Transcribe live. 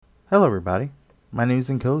Hello, everybody. My name is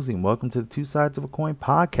Nkosi, and welcome to the Two Sides of a Coin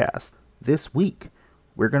podcast. This week,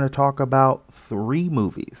 we're going to talk about 3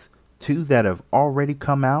 movies. 2 that have already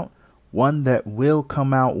come out, 1 that will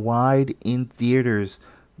come out wide in theaters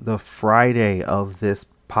the Friday of this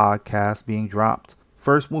podcast being dropped.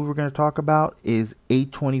 First movie we're going to talk about is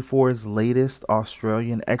A24's latest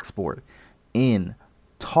Australian export in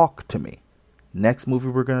Talk to Me. Next movie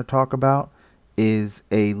we're going to talk about is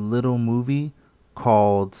a little movie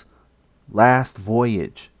called Last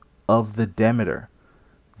Voyage of the Demeter,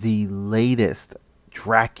 the latest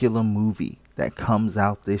Dracula movie that comes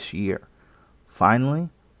out this year. Finally,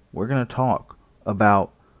 we're going to talk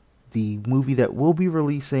about the movie that we'll be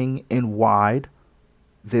releasing in wide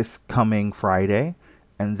this coming Friday,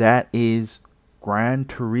 and that is Gran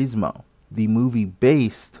Turismo, the movie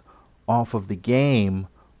based off of the game,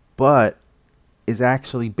 but is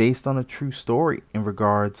actually based on a true story in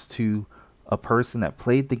regards to a person that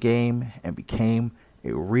played the game and became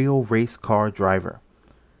a real race car driver.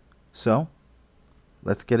 So,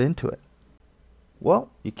 let's get into it. Well,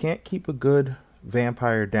 you can't keep a good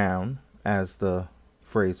vampire down, as the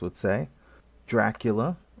phrase would say.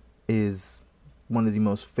 Dracula is one of the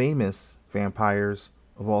most famous vampires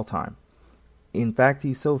of all time. In fact,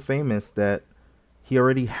 he's so famous that he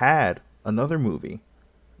already had another movie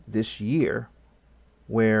this year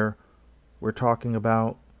where we're talking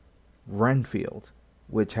about Renfield,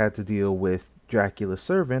 which had to deal with Dracula's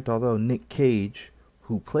servant, although Nick Cage,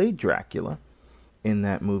 who played Dracula in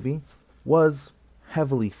that movie, was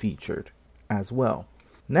heavily featured as well.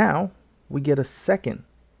 Now, we get a second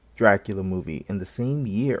Dracula movie in the same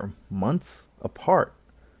year, months apart,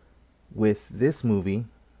 with this movie,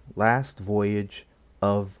 Last Voyage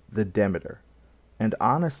of the Demeter. And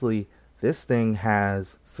honestly, this thing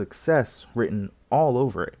has success written all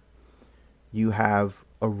over it. You have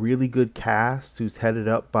a really good cast who's headed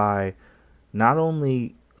up by not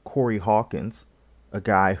only Corey Hawkins, a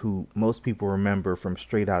guy who most people remember from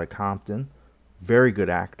Straight Outta Compton, very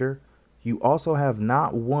good actor. You also have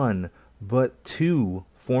not 1, but 2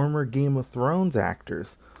 former Game of Thrones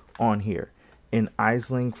actors on here, in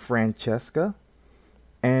Aisling Francesca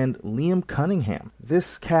and Liam Cunningham.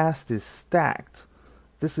 This cast is stacked.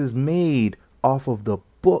 This is made off of the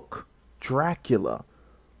book Dracula,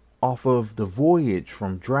 off of the voyage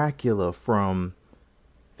from Dracula from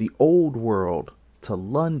the old world to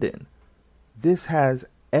London. This has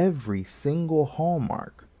every single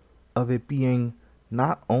hallmark of it being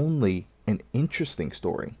not only an interesting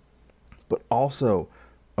story, but also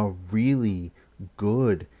a really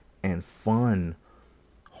good and fun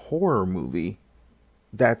horror movie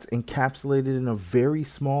that's encapsulated in a very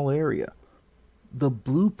small area. The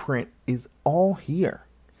blueprint is all here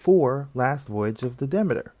for Last Voyage of the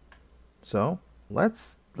Demeter. So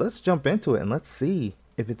let's jump into it and let's see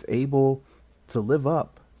if it's able to live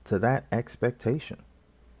up to that expectation.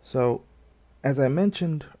 So, as I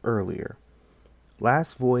mentioned earlier,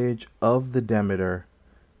 Last Voyage of the Demeter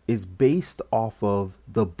is based off of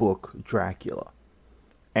the book Dracula.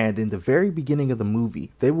 And in the very beginning of the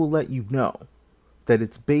movie, they will let you know that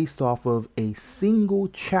it's based off of a single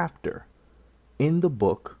chapter in the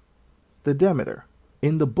book, The Demeter.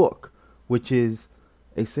 In the book, which is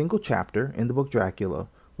a single chapter in the book Dracula,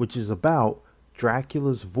 which is about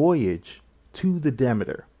Dracula's voyage to the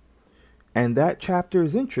Demeter. And that chapter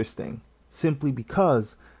is interesting simply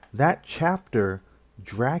because that chapter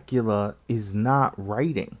Dracula is not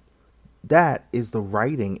writing. That is the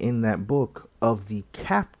writing in that book of the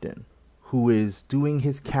captain who is doing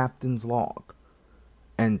his captain's log.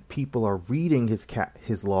 And people are reading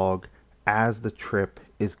his log as the trip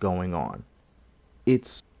is going on.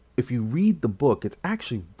 If you read the book, it's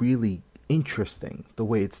actually really interesting the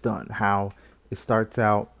way it's done. How it starts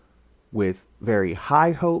out with very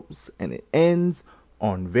high hopes and it ends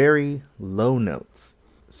on very low notes.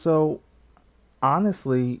 So,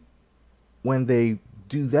 honestly, when they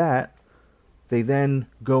do that, they then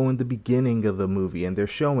go in the beginning of the movie and they're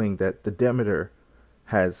showing that the Demeter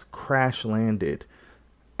has crash landed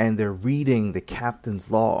and they're reading the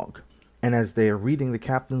captain's log. And as they're reading the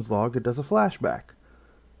captain's log, it does a flashback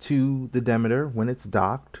to the Demeter when it's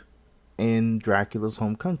docked in Dracula's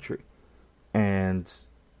home country. And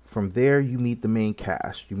from there, you meet the main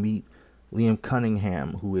cast. You meet Liam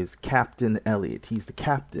Cunningham, who is Captain Elliot. He's the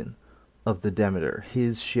captain of the Demeter,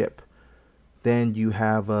 his ship. Then you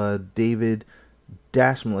have David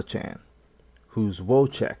Dastmalchian, who's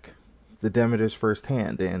Wojciech, the Demeter's first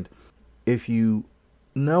hand. And if you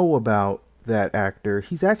know about that actor,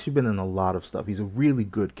 he's actually been in a lot of stuff. He's a really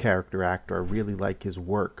good character actor. I really like his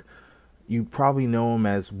work. You probably know him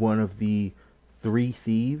as one of the 3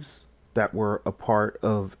 thieves that were a part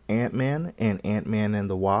of Ant-Man and Ant-Man and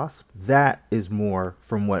the Wasp. That is more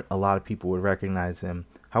from what a lot of people would recognize him.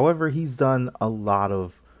 However, he's done a lot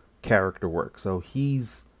of character work, so he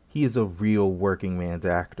is a real working man's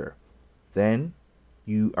actor. Then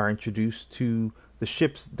you are introduced to the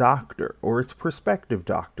ship's doctor, or its prospective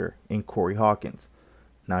doctor, in Corey Hawkins.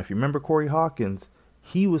 Now, if you remember Corey Hawkins,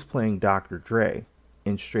 he was playing Dr. Dre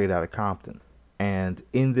in Straight Outta Compton. And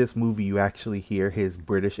in this movie, you actually hear his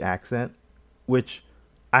British accent, which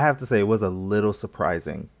I have to say was a little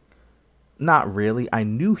surprising. Not really. I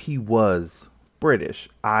knew he was British.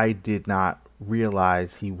 I did not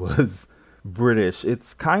realize he was British.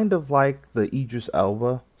 It's kind of like the Idris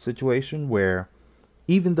Elba situation where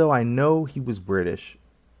even though I know he was British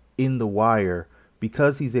in The Wire,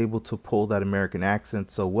 because he's able to pull that American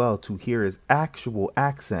accent so well, to hear his actual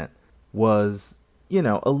accent was,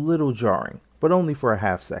 a little jarring, but only for a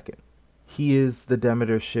half second. He is the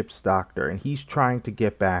Demeter ship's doctor, and he's trying to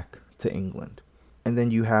get back to England. And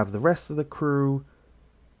then you have the rest of the crew.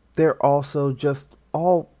 They're also just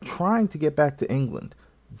all trying to get back to England.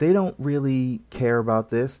 They don't really care about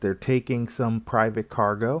this. They're taking some private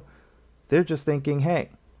cargo. They're just thinking, hey,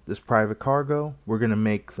 this private cargo, we're going to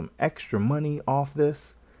make some extra money off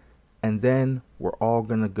this, and then we're all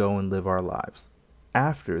going to go and live our lives.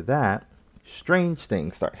 After that, strange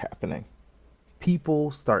things start happening.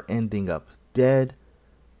 People start ending up dead,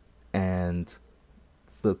 and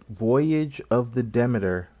the voyage of the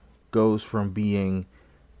Demeter goes from being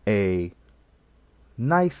a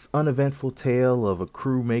nice, uneventful tale of a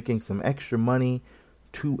crew making some extra money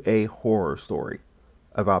to a horror story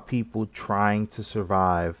about people trying to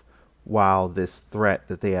survive while this threat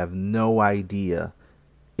that they have no idea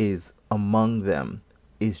is among them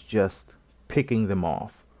is just picking them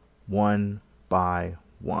off one by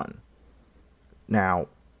one. Now,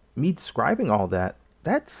 me describing all that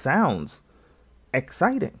sounds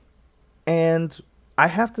exciting. And I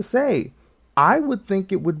have to say, I would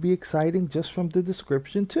think it would be exciting just from the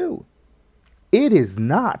description too. It is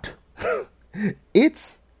not.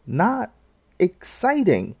 It's not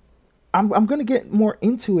exciting. I'm going to get more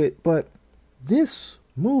into it, but this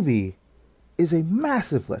movie is a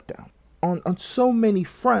massive letdown on so many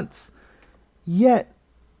fronts. Yet,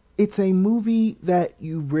 it's a movie that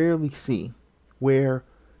you rarely see, where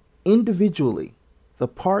individually the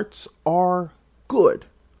parts are good.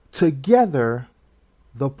 Together,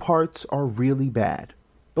 the parts are really bad.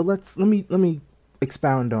 But let me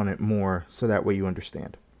expound on it more so that way you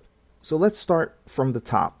understand. So let's start from the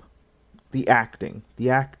top. The acting. The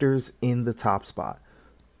actors in the top spot.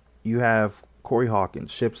 You have Corey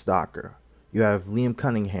Hawkins, ship's doctor. You have Liam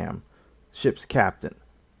Cunningham, ship's captain.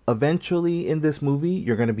 Eventually in this movie,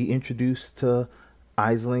 you're going to be introduced to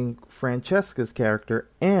Aisling Francesca's character,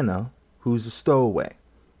 Anna, who's a stowaway.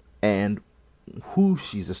 And who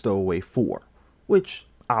she's a stowaway for, which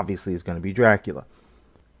obviously is going to be Dracula.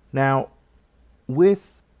 Now,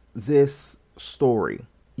 with this story,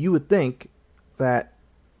 you would think that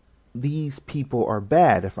these people are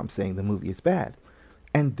bad if I'm saying the movie is bad.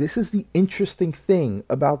 And this is the interesting thing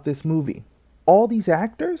about this movie. All these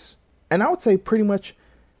actors, and I would say pretty much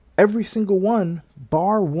every single one,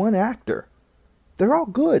 bar one actor, they're all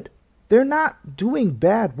good. They're not doing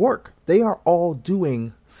bad work. They are all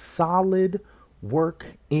doing solid work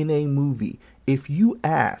in a movie. If you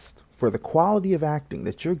asked for the quality of acting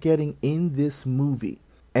that you're getting in this movie,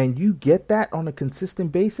 and you get that on a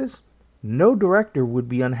consistent basis, no director would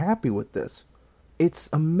be unhappy with this. It's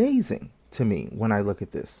amazing to me when I look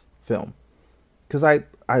at this film. Because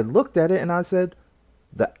I looked at it and I said,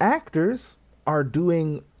 the actors are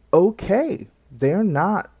doing okay. They're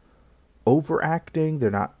not overacting.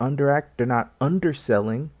 They're not they're not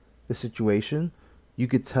underselling the situation. You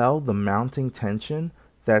could tell the mounting tension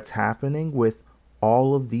that's happening with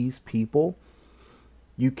all of these people.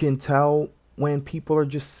 You can tell when people are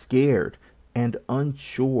just scared and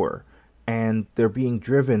unsure, and they're being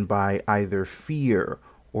driven by either fear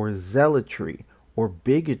or zealotry or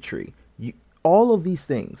bigotry. All of these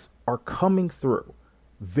things are coming through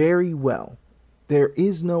very well. There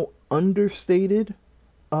is no understated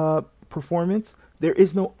performance. There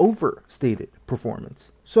is no overstated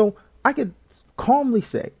performance. So I could calmly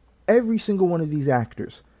say every single one of these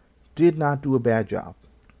actors did not do a bad job.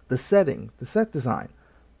 The setting, the set design,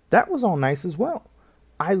 that was all nice as well.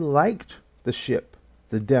 I liked the ship,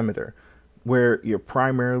 the Demeter, where you're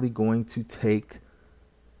primarily going to take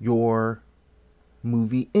your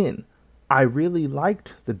movie in. I really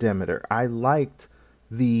liked the Demeter. I liked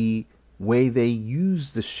the way they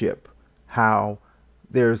use the ship, how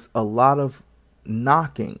there's a lot of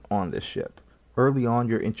knocking on the ship. Early on,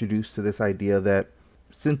 you're introduced to this idea that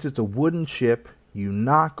since it's a wooden ship, you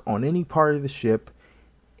knock on any part of the ship,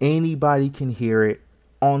 anybody can hear it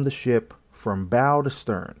on the ship from bow to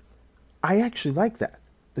stern. I actually like that.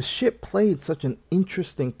 The ship played such an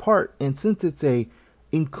interesting part, and since it's a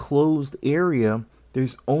enclosed area,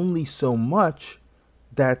 there's only so much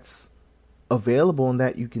that's available and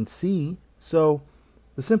that you can see. So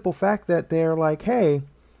the simple fact that they're like, hey,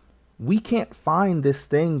 we can't find this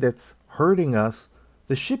thing that's hurting us.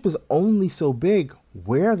 The ship is only so big.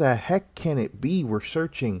 Where the heck can it be? We're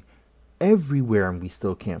searching everywhere and we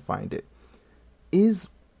still can't find it. Is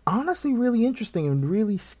honestly really interesting and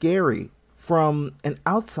really scary from an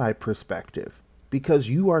outside perspective, because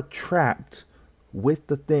you are trapped with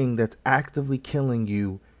the thing that's actively killing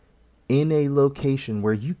you in a location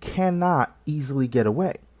where you cannot easily get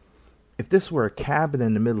away. If this were a cabin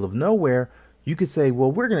in the middle of nowhere, you could say,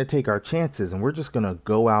 well, we're going to take our chances and we're just going to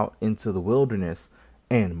go out into the wilderness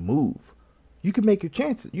and move. You can make your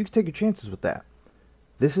chances. You can take your chances with that.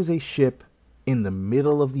 This is a ship in the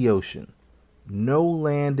middle of the ocean. No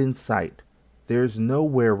land in sight. There's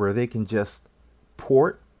nowhere where they can just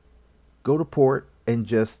go to port and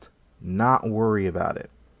just not worry about it.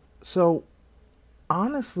 So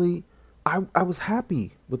honestly, I was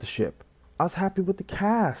happy with the ship. I was happy with the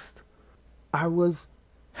cast. I was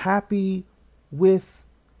happy with,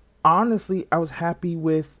 honestly, I was happy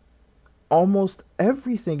with almost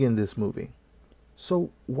everything in this movie.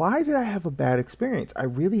 So why did I have a bad experience? I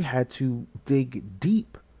really had to dig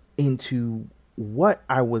deep into what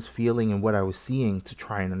I was feeling and what I was seeing to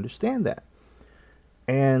try and understand that.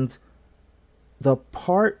 And the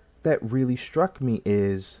part that really struck me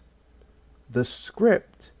is the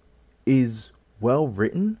script is well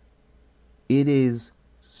written. It is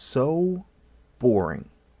so boring.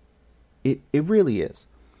 It really is.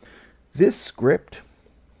 This script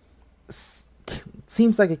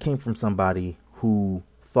seems like it came from somebody who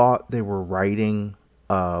thought they were writing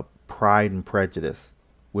Pride and Prejudice,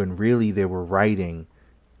 when really they were writing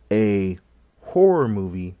a horror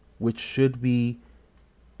movie, which should be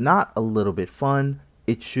not a little bit fun.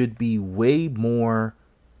 It should be way more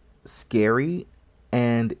scary,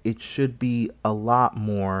 and it should be a lot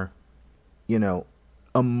more,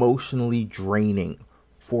 emotionally draining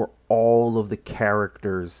for all of the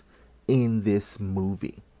characters in this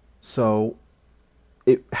movie. So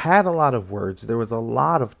it had a lot of words. There was a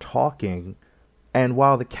lot of talking. And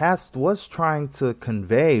while the cast was trying to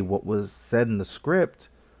convey what was said in the script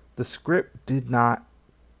did not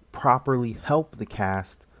properly help the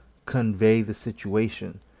cast convey the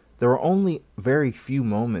situation. There were only very few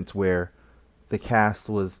moments where the cast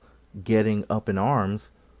was getting up in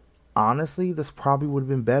arms. Honestly, this probably would have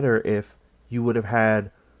been better if you would have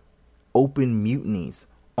had open mutinies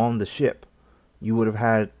on the ship. You would have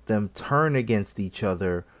had them turn against each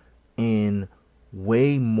other in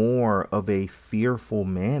way more of a fearful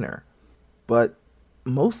manner. But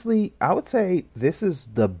mostly, I would say this is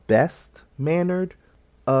the best mannered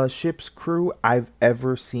ship's crew I've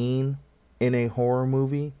ever seen in a horror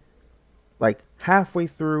movie. Like halfway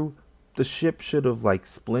through, the ship should have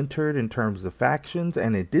splintered in terms of factions,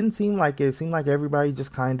 and it didn't seem like it. It seemed like everybody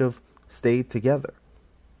just kind of stayed together,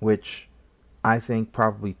 which I think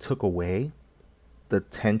probably took away the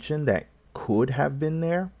tension that could have been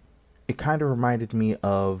there. It kind of reminded me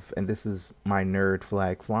of, and this is my nerd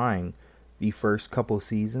flag flying, the first couple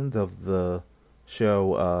seasons of the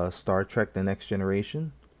show Star Trek The Next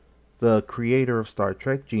Generation. The creator of Star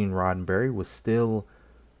Trek, Gene Roddenberry, was still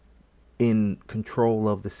in control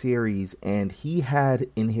of the series, and he had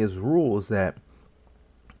in his rules that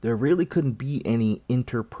there really couldn't be any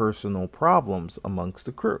interpersonal problems amongst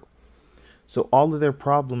the crew. So all of their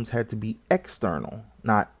problems had to be external,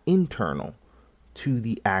 not internal to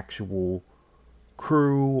the actual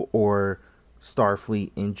crew or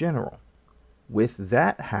Starfleet in general. With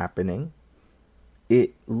that happening,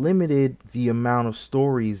 it limited the amount of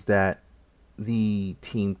stories that the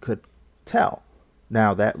team could tell.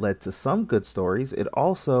 Now, that led to some good stories. It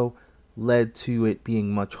also led to it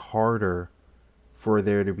being much harder for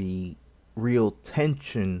there to be real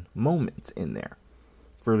tension moments in there.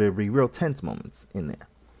 For there to be real tense moments in there.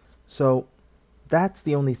 So, that's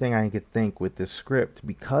the only thing I could think with this script.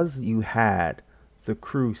 Because you had the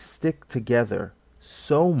crew stick together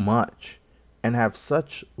so much and have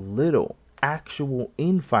such little actual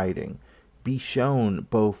infighting be shown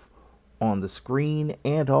both on the screen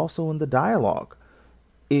and also in the dialogue.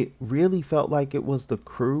 It really felt like it was the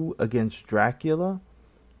crew against Dracula,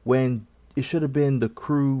 when it should have been the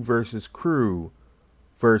crew versus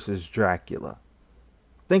Dracula.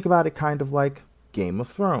 Think about it kind of like Game of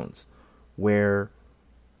Thrones, where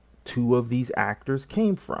two of these actors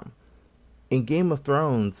came from. In Game of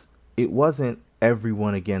Thrones, it wasn't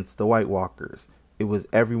everyone against the White Walkers. It was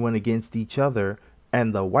everyone against each other,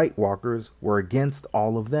 and the White Walkers were against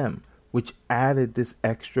all of them, which added this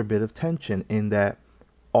extra bit of tension in that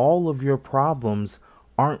all of your problems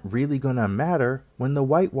aren't really going to matter when the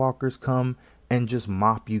White Walkers come and just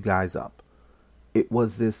mop you guys up. It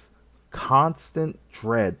was this constant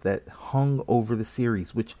dread that hung over the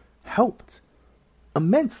series, which helped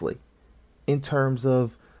immensely in terms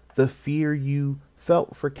of the fear you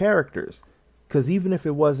felt for characters. Because even if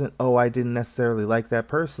it wasn't, oh, I didn't necessarily like that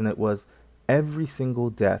person, it was every single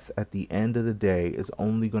death at the end of the day is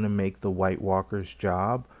only going to make the White Walker's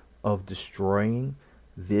job of destroying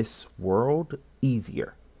this world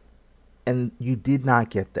easier. And you did not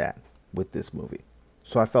get that with this movie.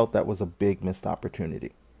 So I felt that was a big missed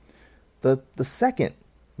opportunity. The second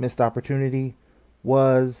missed opportunity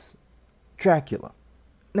was Dracula.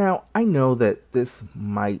 Now, I know that this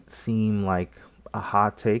might seem like a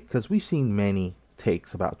hot take because we've seen many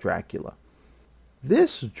takes about Dracula.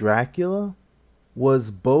 This Dracula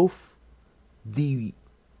was both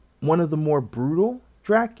one of the more brutal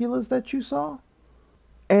Draculas that you saw,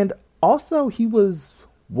 and also he was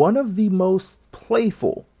one of the most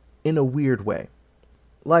playful in a weird way.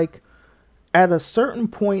 Like, at a certain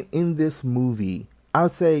point in this movie, I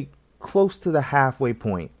would say close to the halfway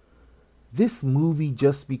point, this movie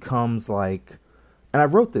just becomes like, and I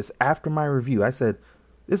wrote this after my review, I said,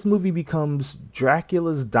 this movie becomes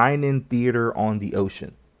Dracula's dine-in theater on the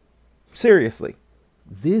ocean. Seriously,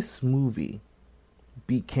 this movie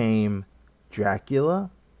became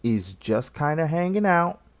Dracula is just kind of hanging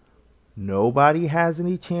out. Nobody has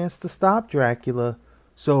any chance to stop Dracula,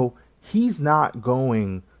 so he's not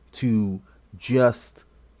going to just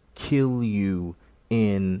kill you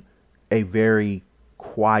in a very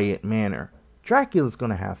quiet manner. Dracula's going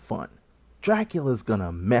to have fun. Dracula's going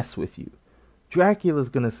to mess with you. Dracula's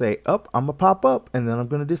going to say, I'm going to pop up and then I'm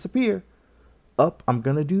going to disappear. I'm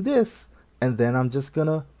going to do this and then I'm just going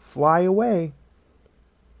to fly away.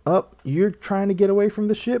 You're trying to get away from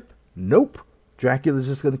the ship? Nope. Dracula's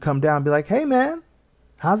just going to come down and be like, hey man,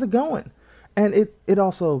 how's it going? And it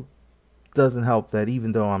also doesn't help that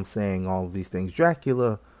even though I'm saying all of these things,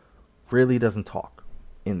 Dracula really doesn't talk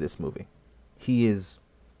in this movie. He is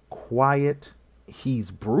quiet. He's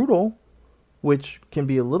brutal, which can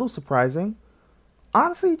be a little surprising.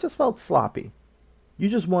 Honestly, it just felt sloppy. You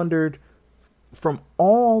just wondered from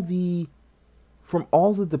all the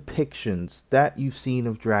depictions that you've seen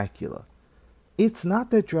of Dracula, it's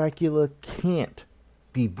not that Dracula can't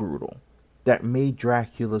be brutal that made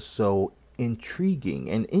Dracula so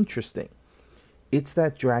intriguing and interesting. It's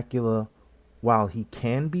that Dracula, while he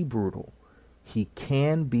can be brutal, he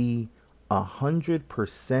can be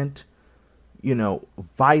 100%,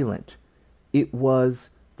 violent. It was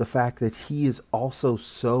the fact that he is also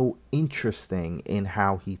so interesting in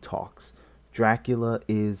how he talks. Dracula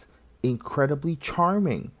is incredibly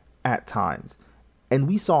charming at times, and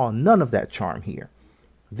we saw none of that charm here.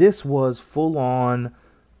 This was full on,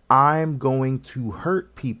 I'm going to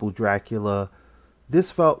hurt people, Dracula.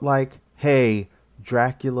 This felt like, hey,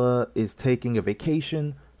 Dracula is taking a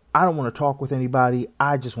vacation. I don't want to talk with anybody.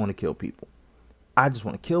 I just want to kill people. I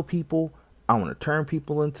want to turn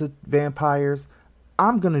people into vampires.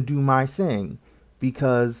 I'm going to do my thing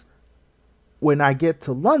because when I get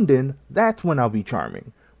to London, that's when I'll be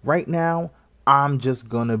charming. Right now, I'm just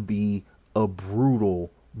going to be a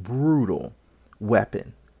brutal, brutal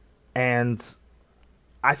weapon. And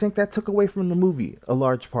I think that took away from the movie a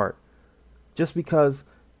large part. Just because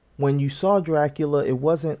when you saw Dracula, it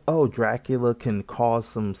wasn't, Dracula can cause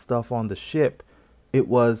some stuff on the ship. It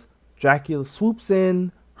was Dracula swoops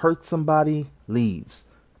in, hurts somebody, leaves.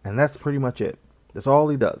 And that's pretty much it. That's all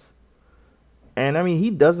he does. And I mean,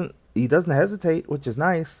 he doesn't hesitate, which is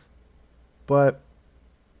nice. But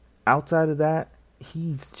outside of that,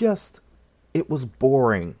 it was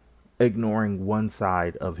boring ignoring one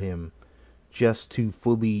side of him just to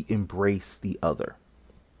fully embrace the other.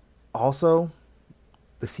 Also,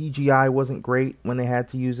 the CGI wasn't great when they had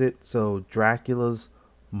to use it, so Dracula's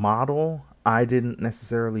model I didn't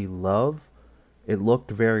necessarily love. It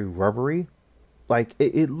looked very rubbery. Like,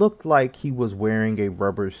 it looked like he was wearing a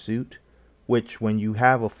rubber suit, which when you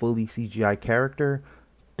have a fully CGI character,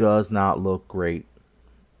 does not look great.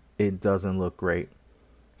 It doesn't look great.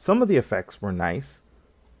 Some of the effects were nice,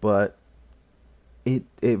 but it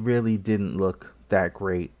really didn't look that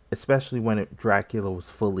great, especially when Dracula was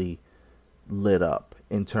fully lit up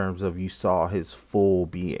in terms of you saw his full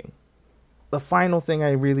being. The final thing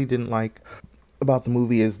I really didn't like about the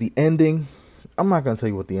movie is the ending. I'm not going to tell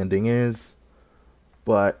you what the ending is,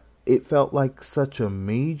 but it felt like such a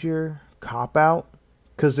major cop out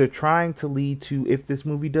because they're trying to lead to, if this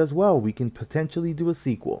movie does well, we can potentially do a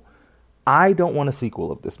sequel. I don't want a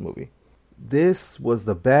sequel of this movie. This was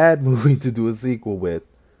the bad movie to do a sequel with.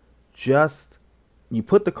 Just, you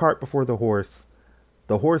put the cart before the horse.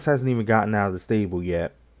 The horse hasn't even gotten out of the stable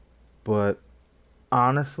yet. But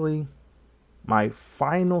honestly, my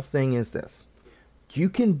final thing is this. You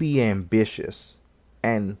can be ambitious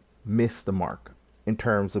and miss the mark in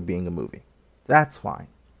terms of being a movie. That's fine.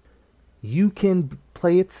 You can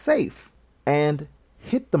play it safe and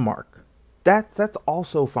hit the mark. That's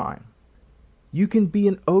also fine. You can be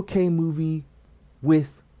an okay movie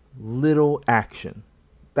with little action.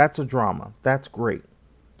 That's a drama. That's great.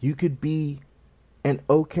 You could be an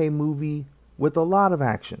okay movie with a lot of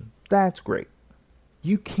action. That's great.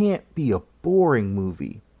 You can't be a boring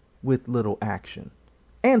movie with little action.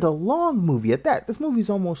 And a long movie at that. This movie's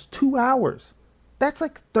almost 2 hours. That's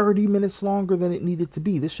like 30 minutes longer than it needed to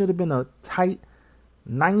be. This should have been a tight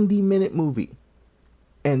 90-minute movie.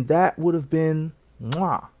 And that would have been,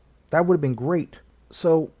 that would have been great.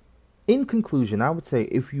 So, in conclusion, I would say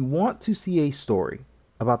if you want to see a story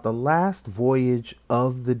about the last voyage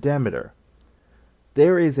of the Demeter,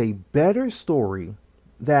 there is a better story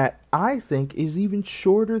that I think is even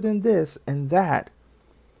shorter than this, and that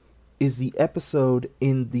is the episode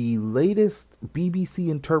in the latest BBC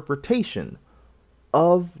interpretation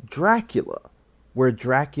of Dracula, where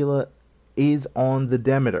Dracula is on the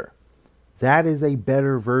Demeter. That is a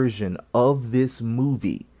better version of this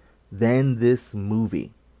movie than this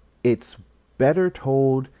movie. It's better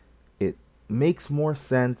told, it makes more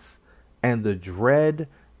sense, and the dread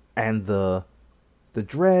and the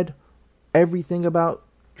dread, everything about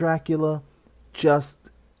Dracula just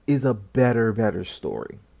is a better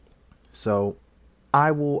story. So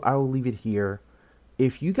I will leave it here.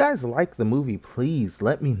 If you guys like the movie, please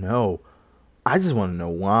let me know. I just want to know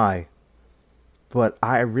why. But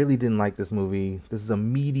I really didn't like this movie. This is a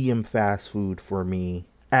medium fast food for me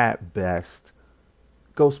at best.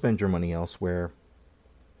 Go spend your money elsewhere.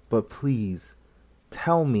 But please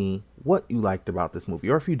tell me what you liked about this movie.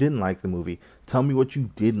 Or if you didn't like the movie, tell me what you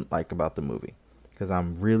didn't like about the movie. Because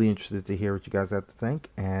I'm really interested to hear what you guys have to think.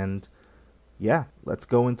 And yeah, let's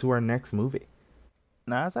go into our next movie.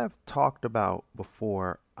 Now, as I've talked about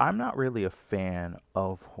before, I'm not really a fan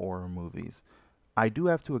of horror movies. I do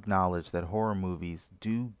have to acknowledge that horror movies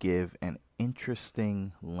do give an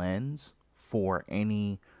interesting lens for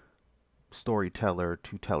any storyteller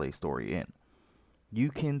to tell a story in. You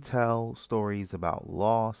can tell stories about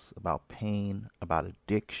loss, about pain, about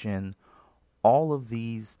addiction, all of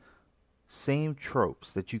these same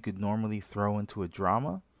tropes that you could normally throw into a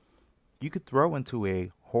drama, you could throw into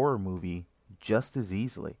a horror movie just as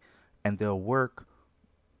easily, and they'll work,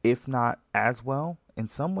 if not as well. In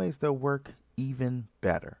some ways, they'll work even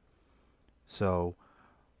better. So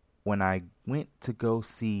when I went to go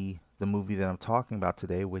see the movie that I'm talking about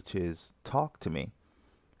today, which is Talk to Me,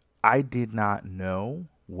 I did not know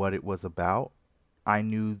what it was about. I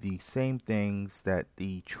knew the same things that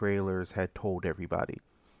the trailers had told everybody.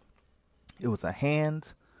 It was a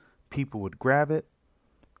hand, people would grab it,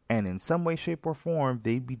 and in some way, shape, or form,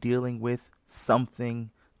 they'd be dealing with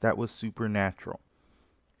something that was supernatural.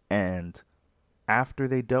 And after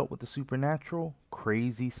they dealt with the supernatural,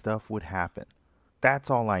 crazy stuff would happen. That's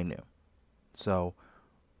all I knew. So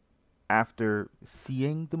after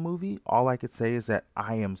seeing the movie, all I could say is that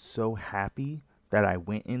I am so happy that I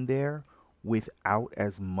went in there without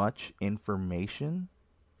as much information,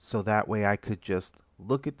 so that way I could just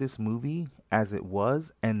look at this movie as it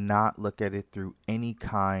was and not look at it through any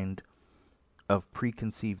kind of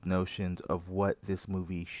preconceived notions of what this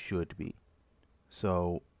movie should be.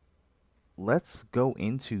 So let's go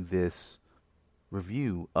into this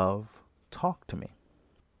review of Talk to Me.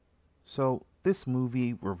 So this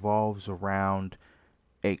movie revolves around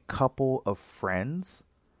a couple of friends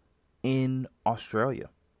in Australia,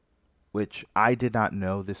 which I did not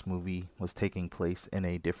know this movie was taking place in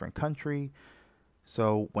a different country.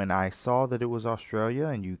 So when I saw that it was Australia,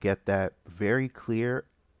 and you get that very clear,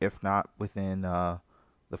 if not within the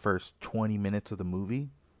first 20 minutes of the movie,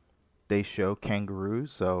 they show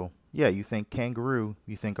kangaroos. So yeah, you think kangaroo,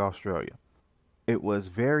 you think Australia. It was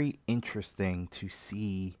very interesting to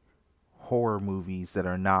see horror movies that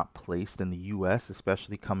are not placed in the US,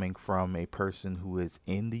 especially coming from a person who is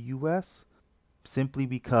in the US, simply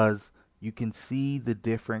because you can see the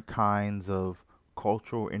different kinds of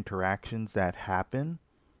cultural interactions that happen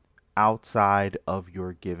outside of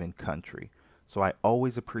your given country. So I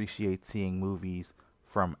always appreciate seeing movies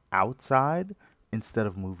from outside instead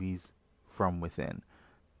of movies from within.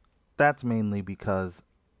 That's mainly because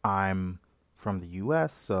I'm from the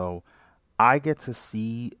US, so I get to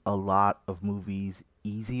see a lot of movies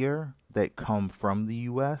easier that come from the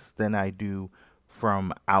US than I do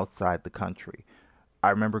from outside the country. I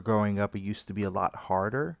remember growing up, it used to be a lot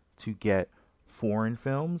harder to get foreign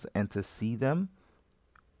films and to see them,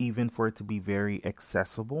 even for it to be very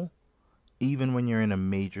accessible. Even when you're in a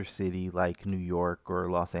major city like New York or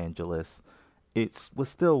Los Angeles, it was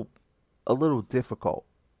still a little difficult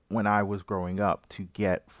when I was growing up to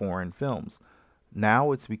get foreign films.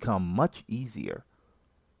 Now it's become much easier.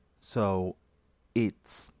 So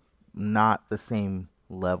it's not the same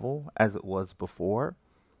level as it was before,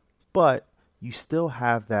 but you still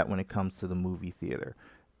have that when it comes to the movie theater.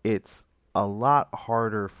 It's a lot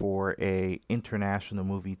harder for a international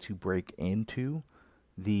movie to break into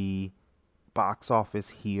the box office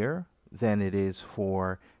here than it is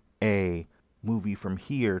for a movie from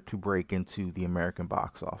here to break into the American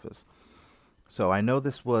box office. So I know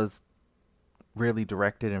this was really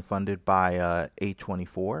directed and funded by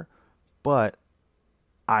A24, but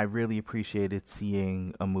I really appreciated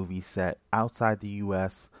seeing a movie set outside the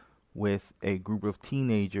US with a group of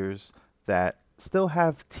teenagers that still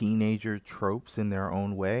have teenager tropes in their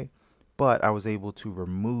own way, but I was able to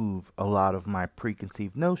remove a lot of my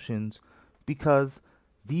preconceived notions because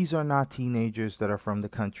these are not teenagers that are from the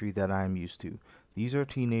country that I'm used to. These are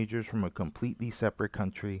teenagers from a completely separate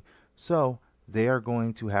country, so they are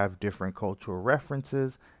going to have different cultural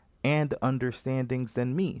references and understandings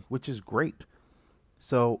than me, which is great.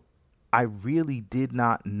 So I really did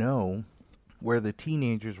not know where the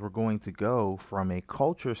teenagers were going to go from a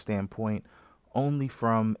culture standpoint, only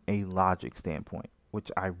from a logic standpoint,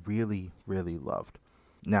 which I really, really loved.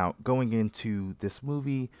 Now, going into this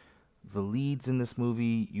movie, the leads in this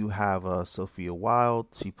movie, you have Sophia Wilde,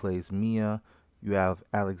 she plays Mia. You have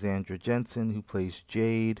Alexandra Jensen, who plays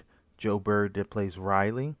Jade. Joe Bird, that plays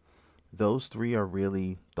Riley. Those three are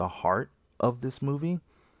really the heart of this movie.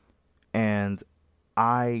 And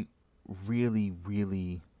I really,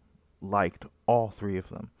 really liked all three of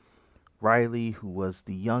them. Riley, who was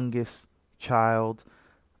the youngest child,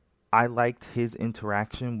 I liked his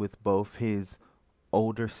interaction with both his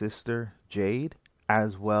older sister, Jade,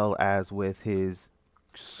 as well as with his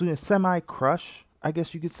semi-crush, I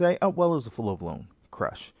guess you could say. Oh, well, it was a full-blown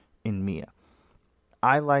crush in Mia.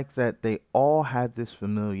 I like that they all had this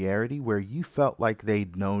familiarity where you felt like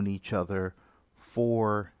they'd known each other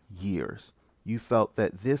for years. You felt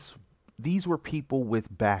that these were people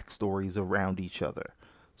with backstories around each other.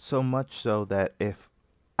 So much so that if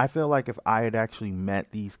I had actually met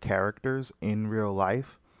these characters in real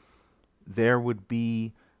life, there would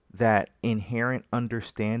be that inherent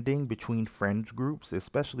understanding between friend groups,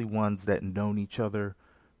 especially ones that known each other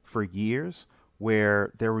for years,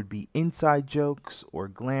 where there would be inside jokes or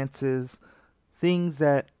glances, things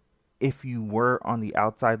that if you were on the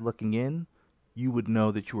outside looking in, you would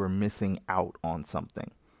know that you were missing out on something.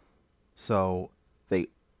 So they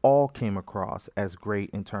all came across as great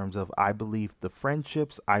in terms of, I believed the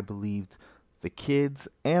friendships, I believed the kids,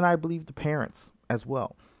 and I believed the parents as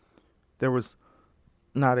well. There was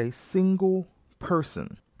not a single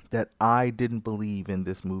person that I didn't believe in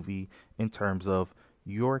this movie in terms of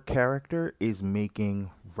your character is making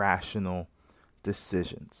rational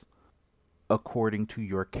decisions according to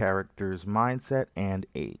your character's mindset and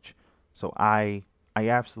age. So I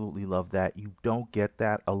absolutely love that. You don't get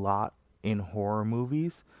that a lot in horror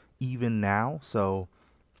movies, even now. So,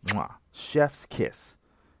 chef's kiss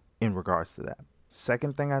in regards to that.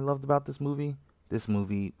 Second thing I loved about this movie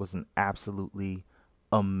was an absolutely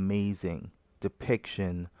amazing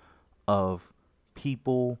depiction of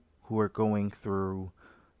people who are going through,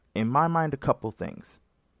 in my mind, a couple things.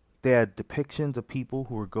 They had depictions of people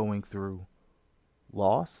who were going through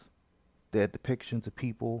loss. They had depictions of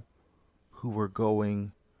people who were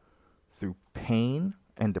going through pain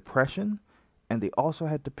and depression. And they also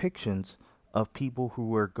had depictions of people who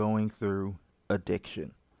were going through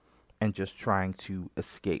addiction and just trying to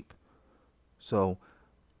escape. So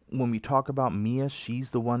when we talk about Mia,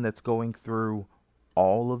 she's the one that's going through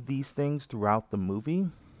all of these things throughout the movie,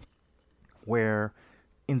 where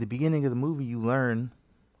in the beginning of the movie you learn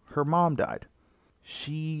her mom died.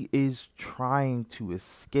 She is trying to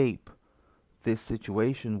escape this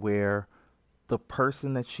situation where the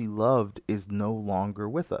person that she loved is no longer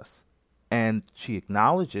with us. And she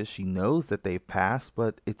acknowledges, she knows that they've passed,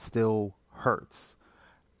 but it still hurts.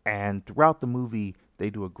 And throughout the movie, they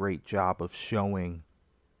do a great job of showing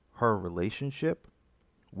her relationship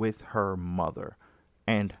with her mother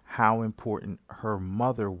and how important her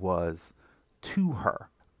mother was to her.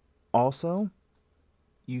 Also,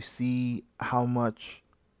 you see how much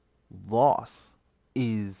loss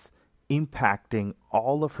is impacting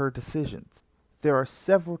all of her decisions. There are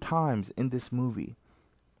several times in this movie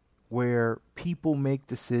where people make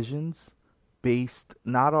decisions based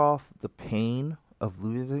not off the pain of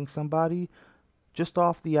losing somebody, just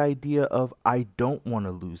off the idea of, I don't want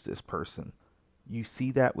to lose this person. You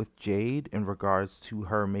see that with Jade in regards to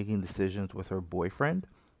her making decisions with her boyfriend.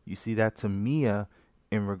 You see that to Mia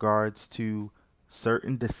in regards to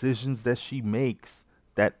certain decisions that she makes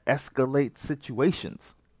that escalate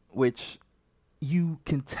situations, which you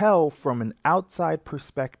can tell from an outside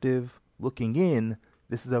perspective looking in,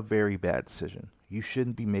 this is a very bad decision. You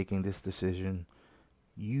shouldn't be making this decision.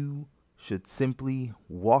 You should simply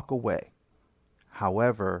walk away.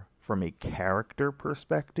 However, from a character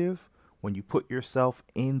perspective, when you put yourself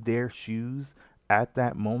in their shoes at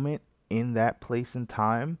that moment, in that place and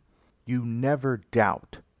time, you never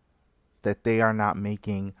doubt that they are not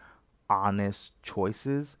making honest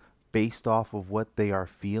choices based off of what they are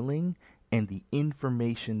feeling and the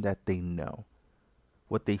information that they know.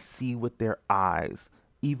 What they see with their eyes,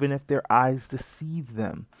 even if their eyes deceive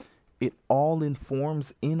them, it all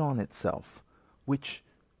informs in on itself, which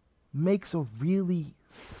makes a really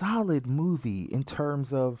solid movie in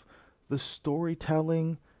terms of the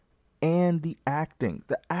storytelling and the acting.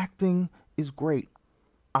 The acting is great.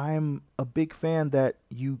 I'm a big fan that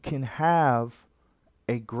you can have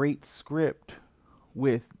a great script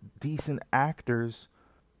with decent actors,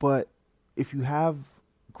 but if you have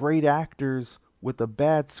great actors with a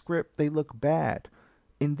bad script, they look bad.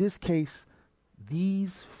 In this case,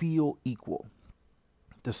 these feel equal.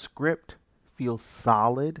 The script feels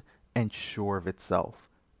solid and sure of itself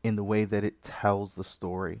in the way that it tells the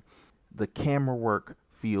story. The camera work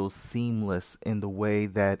feels seamless in the way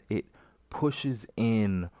that it pushes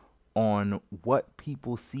in on what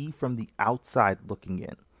people see from the outside looking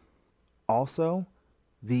in. Also,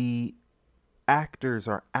 the actors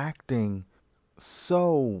are acting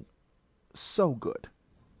so good.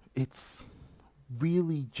 It's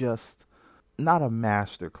really just not a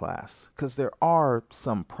masterclass, because there are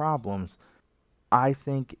some problems. I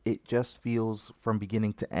think it just feels from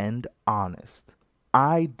beginning to end honest.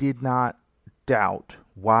 I did not doubt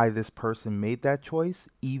why this person made that choice,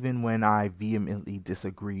 even when I vehemently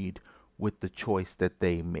disagreed with the choice that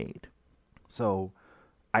they made. So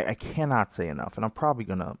I cannot say enough, and I'm probably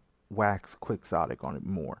going to wax quixotic on it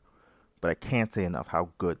more, but I can't say enough how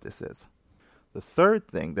good this is. The third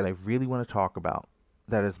thing that I really want to talk about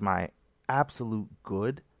that is my absolute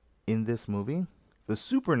good in this movie, the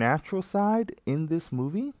supernatural side in this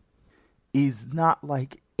movie is not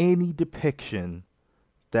like any depiction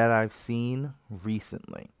that I've seen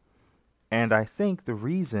recently. And I think the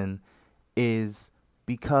reason is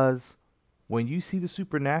because when you see the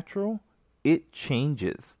supernatural, it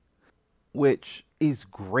changes, which is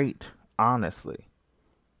great, honestly.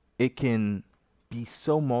 It can be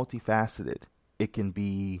so multifaceted. It can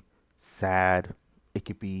be sad. It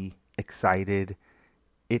could be excited.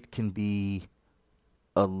 It can be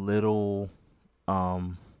a little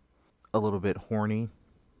bit horny,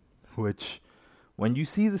 which when you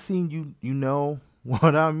see the scene, you know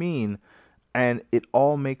what I mean. And it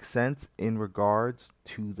all makes sense in regards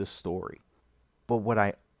to the story. But what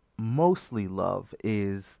I mostly love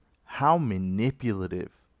is how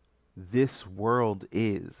manipulative this world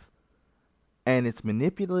is. And it's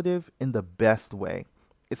manipulative in the best way.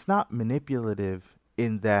 It's not manipulative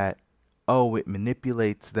in that, oh, it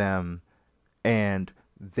manipulates them and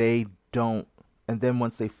they don't. And then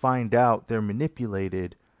once they find out they're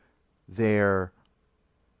manipulated, they're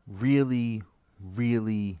really,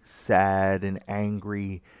 really sad and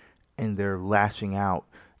angry and they're lashing out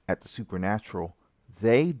at the supernatural.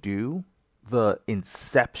 They do the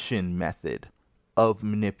Inception method of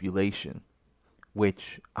manipulation,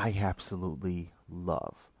 which I absolutely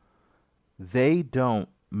love. They don't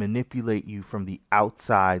manipulate you from the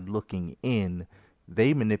outside looking in.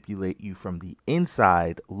 They manipulate you from the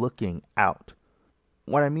inside looking out.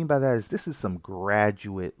 What I mean by that is this is some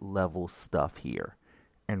graduate level stuff here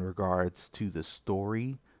in regards to the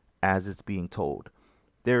story as it's being told.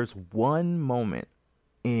 There's one moment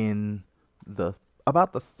in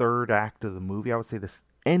about the third act of the movie, I would say the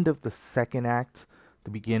end of the second act,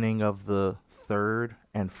 the beginning of the third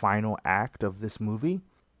and final act of this movie,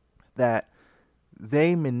 that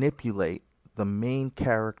they manipulate the main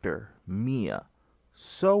character, Mia,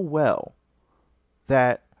 so well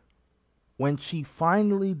that when she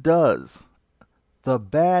finally does the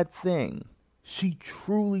bad thing, she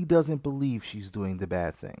truly doesn't believe she's doing the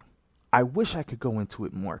bad thing. I wish I could go into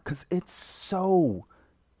it more because it's so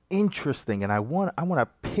interesting and I want to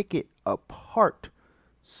pick it apart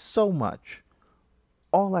so much.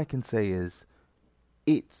 All I can say is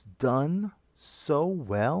it's done so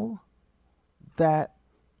well that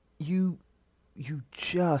you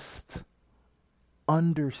just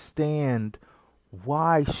understand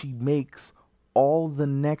why she makes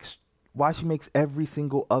why she makes every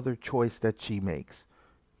single other choice that she makes.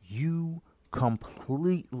 You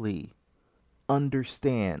completely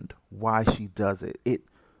understand why she does it.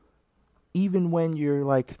 Even when you're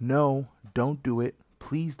like, no, don't do it.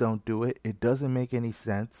 Please don't do it. It doesn't make any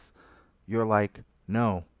sense. You're like,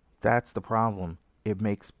 no, that's the problem. It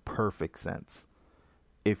makes perfect sense.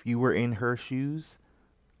 If you were in her shoes,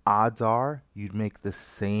 odds are you'd make the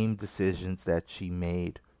same decisions that she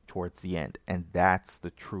made towards the end. And that's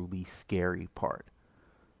the truly scary part.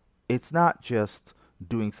 It's not just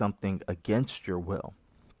doing something against your will.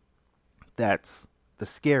 That's the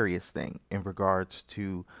scariest thing in regards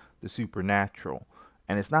to the supernatural.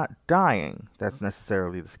 And it's not dying that's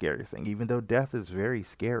necessarily the scariest thing, even though death is very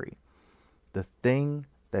scary. The thing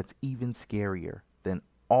that's even scarier than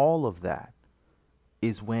all of that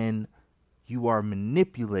is when you are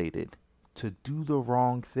manipulated to do the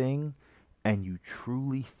wrong thing and you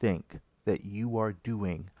truly think that you are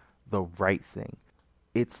doing the right thing.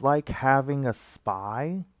 It's like having a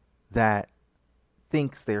spy that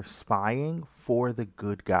thinks they're spying for the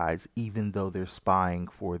good guys, even though they're spying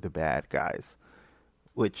for the bad guys,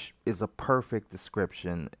 which is a perfect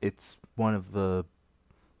description. It's one of the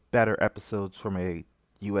better episodes from a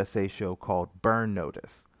USA show called Burn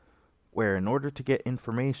Notice, where in order to get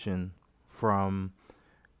information from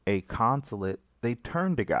a consulate, they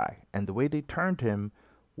turned a guy. And the way they turned him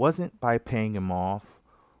wasn't by paying him off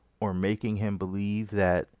or making him believe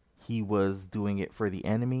that he was doing it for the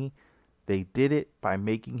enemy. They did it by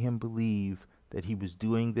making him believe that he was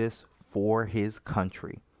doing this for his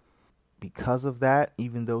country. Because of that,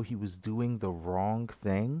 even though he was doing the wrong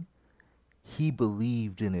thing, he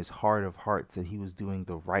believed in his heart of hearts that he was doing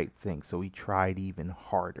the right thing. So he tried even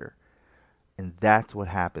harder. And that's what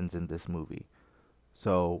happens in this movie.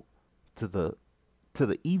 So to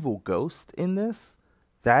the evil ghost in this,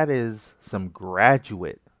 that is some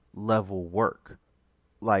graduate level work.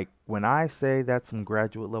 Like, when I say that's some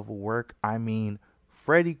graduate level work, I mean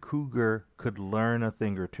Freddy Krueger could learn a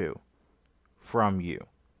thing or two from you.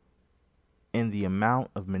 And the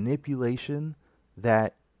amount of manipulation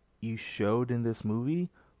that you showed in this movie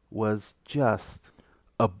was just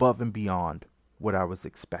above and beyond what I was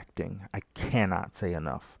expecting. I cannot say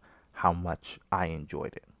enough how much I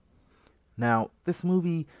enjoyed it. Now, this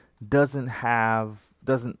movie doesn't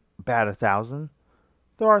bat 1,000.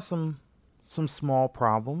 There are some small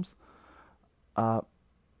problems.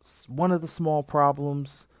 One of the small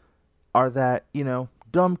problems are that,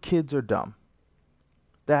 dumb kids are dumb.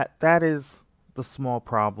 That is the small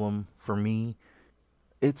problem for me.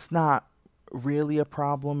 It's not really a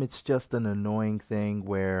problem. It's just an annoying thing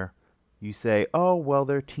where you say, oh, well,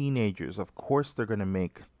 they're teenagers. Of course they're going to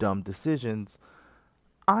make dumb decisions.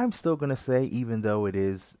 I'm still going to say, even though it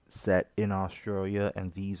is set in Australia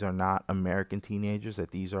and these are not American teenagers,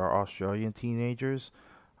 that these are Australian teenagers,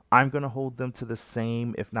 I'm going to hold them to the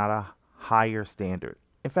same, if not a higher standard.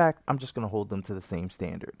 In fact, I'm just going to hold them to the same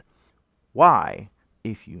standard. Why,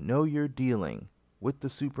 if you know you're dealing with the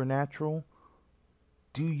supernatural,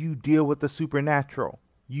 do you deal with the supernatural?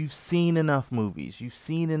 You've seen enough movies, you've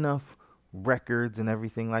seen enough records and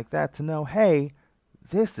everything like that to know, hey,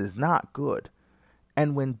 this is not good.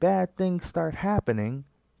 And when bad things start happening,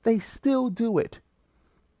 they still do it.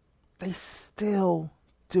 They still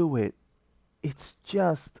do it. It's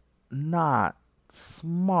just not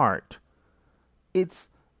smart. It's,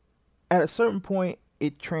 at a certain point,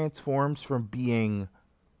 it transforms from being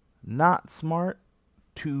not smart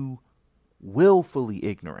to willfully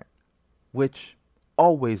ignorant, which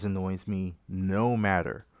always annoys me no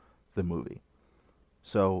matter the movie.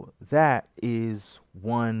 So that is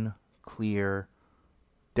one clear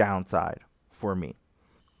downside for me.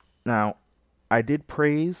 Now, I did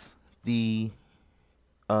praise the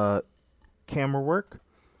camera work,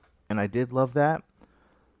 and I did love that.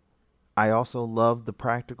 I also love the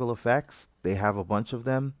practical effects. They have a bunch of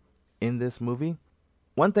them in this movie.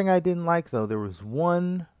 One thing I didn't like, though, there was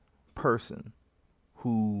one person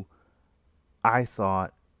who I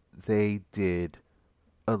thought they did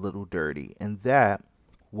a little dirty, and that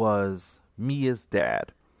was Mia's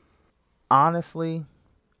dad. Honestly,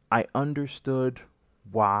 I understood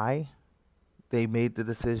why they made the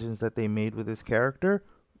decisions that they made with his character.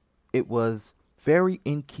 It was very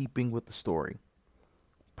in keeping with the story.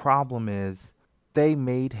 Problem is, they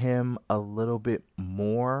made him a little bit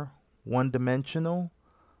more one-dimensional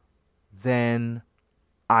than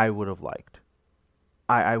I would have liked.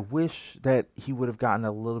 I wish that he would have gotten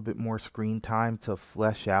a little bit more screen time to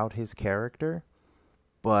flesh out his character.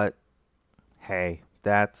 But hey,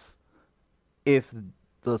 that's if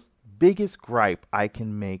the biggest gripe I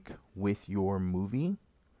can make with your movie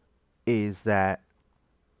is that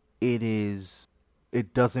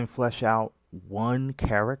it doesn't flesh out one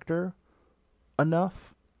character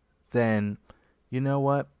enough, then you know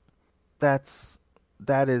what? That's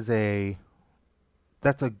that is a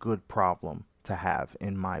that's a good problem to have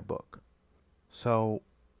in my book. So,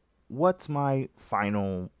 what's my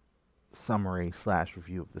final summary slash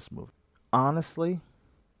review of this movie? Honestly,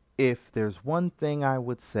 if there's one thing I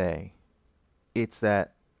would say, it's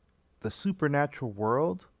that the supernatural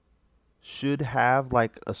world should have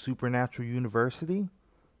like a supernatural university,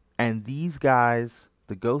 and these guys,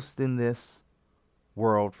 the ghosts in this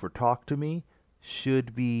world for Talk to Me,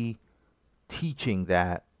 should be teaching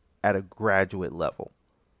that at a graduate level.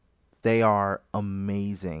 They are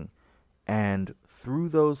amazing. And through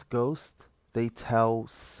those ghosts, they tell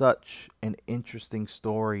such an interesting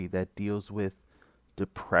story that deals with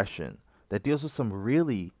depression, that deals with some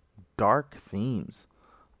really dark themes,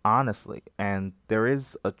 honestly. And there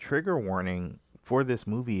is a trigger warning for this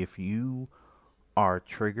movie. If you are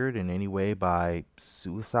triggered in any way by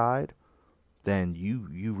suicide, then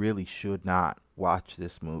you really should not watch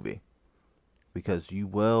this movie, because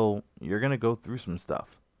you're going to go through some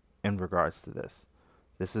stuff in regards to this.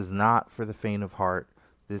 This is not for the faint of heart.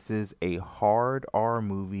 This is a hard R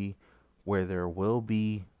movie where there will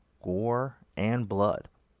be gore and blood.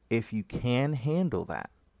 If you can handle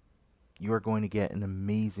that, you are going to get an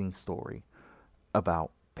amazing story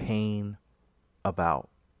about pain, about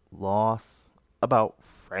loss, about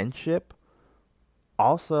friendship,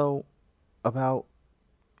 also about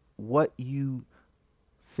what you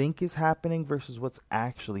think is happening versus what's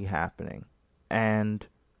actually happening, and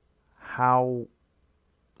how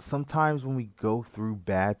sometimes when we go through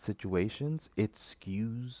bad situations, it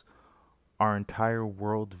skews our entire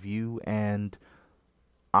worldview. And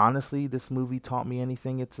honestly, this movie taught me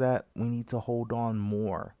anything, it's that we need to hold on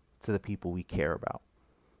more to the people we care about,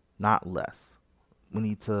 not less. We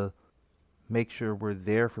need to make sure we're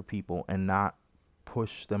there for people and not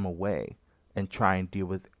push them away and try and deal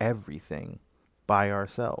with everything by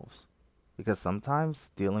ourselves. Because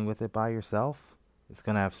sometimes dealing with it by yourself is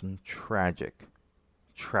going to have some tragic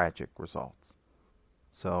results.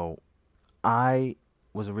 So I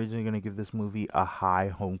was originally going to give this movie a high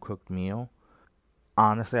home cooked meal.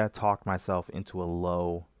 Honestly, I talked myself into a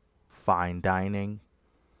low fine dining.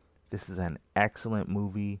 This is an excellent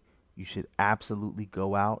movie. You should absolutely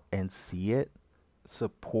go out and see it.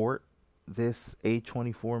 Support this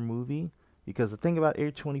A24 movie, because the thing about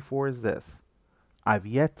A24 is this: I've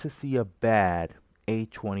yet to see a bad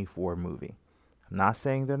A24 movie. I'm not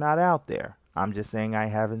saying they're not out there. I'm just saying I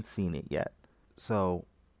haven't seen it yet. So,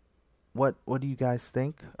 what do you guys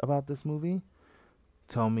think about this movie?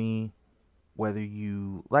 Tell me whether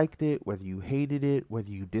you liked it, whether you hated it, whether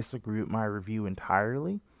you disagree with my review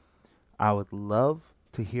entirely. I would love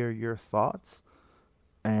to hear your thoughts,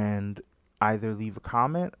 and either leave a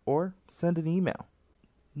comment or send an email.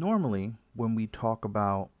 Normally, when we talk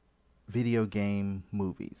about video game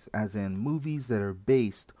movies, as in movies that are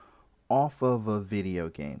based off of a video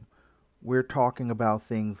game, we're talking about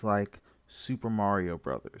things like Super Mario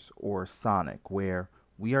Brothers or Sonic, where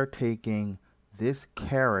we are taking this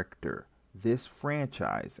character, this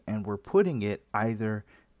franchise, and we're putting it either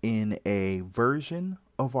in a version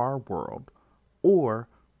of our world, or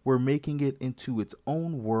we're making it into its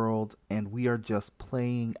own world and we are just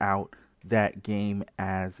playing out that game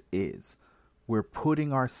as is. We're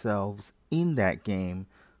putting ourselves in that game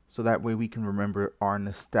so that way we can remember our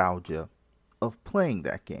nostalgia of playing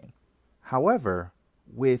that game. However,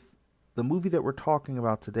 with the movie that we're talking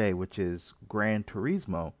about today, which is Gran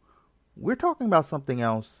Turismo, we're talking about something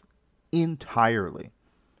else entirely.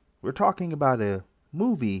 We're talking about a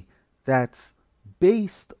movie that's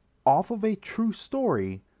based off of a true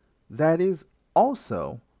story that is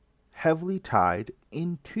also heavily tied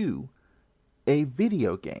into a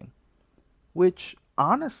video game, which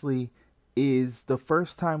honestly is the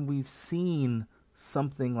first time we've seen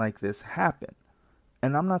something like this happen.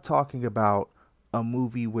 And I'm not talking about a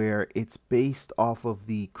movie where it's based off of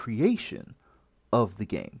the creation of the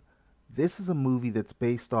game. This is a movie that's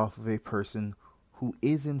based off of a person who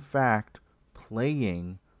is in fact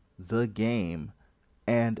playing the game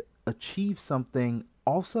and achieve something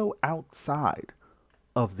also outside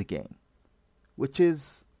of the game, which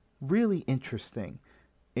is really interesting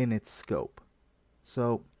in its scope.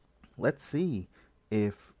 So let's see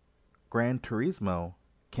if Gran Turismo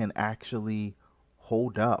can actually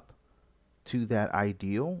hold up to that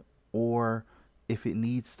ideal, or if it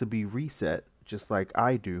needs to be reset, just like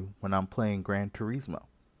I do when I'm playing Gran Turismo.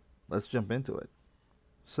 Let's jump into it.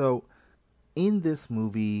 So, in this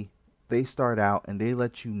movie, they start out and they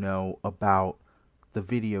let you know about the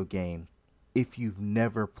video game if you've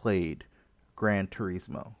never played Gran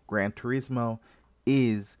Turismo. Gran Turismo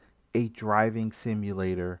is a driving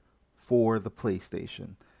simulator for the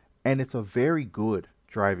PlayStation, and it's a very good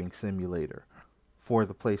driving simulator for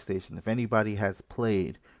the PlayStation. If anybody has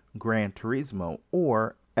played Gran Turismo,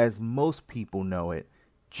 or as most people know it,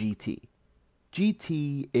 GT.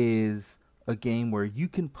 GT is a game where you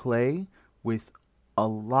can play with a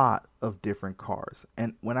lot of different cars.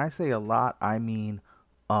 And when I say a lot, I mean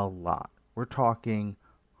a lot. We're talking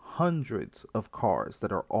hundreds of cars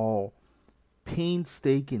that are all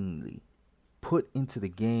painstakingly put into the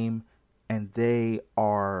game, and they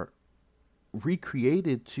are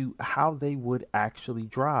recreated to how they would actually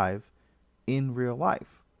drive in real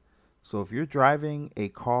life. So if you're driving a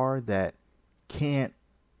car that can't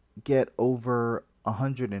get over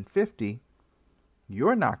 150,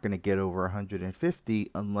 you're not going to get over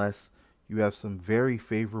 150 unless you have some very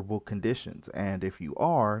favorable conditions. And if you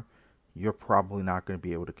are, you're probably not going to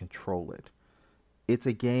be able to control it. It's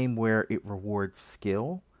a game where it rewards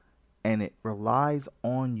skill, and it relies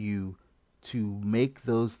on you to make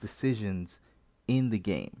those decisions in the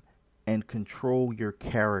game and control your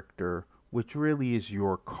character, which really is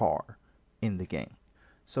your car in the game.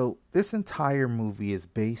 So this entire movie is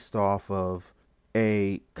based off of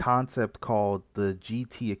a concept called the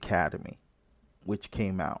GT Academy, which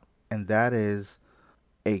came out. And that is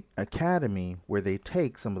a academy where they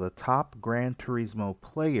take some of the top Gran Turismo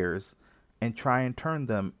players and try and turn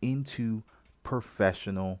them into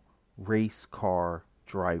professional race car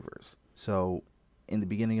drivers. So in the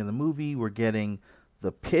beginning of the movie, we're getting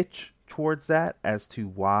the pitch towards that as to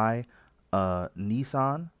why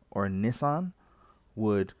Nissan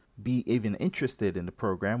would be even interested in the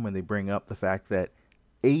program, when they bring up the fact that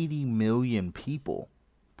 80 million people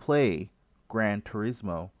play Gran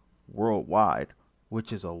Turismo worldwide,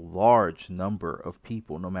 which is a large number of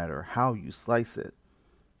people no matter how you slice it.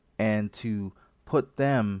 And to put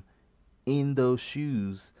them in those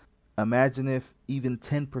shoes, imagine if even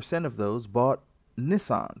 10% of those bought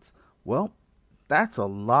Nissans. Well, that's a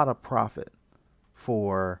lot of profit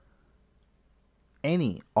for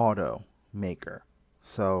any automaker.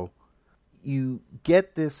 So you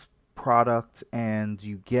get this product and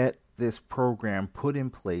you get this program put in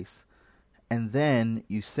place, and then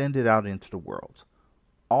you send it out into the world.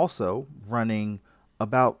 Also running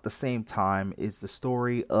about the same time is the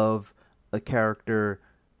story of a character,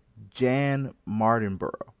 Jean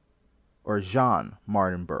Martinborough.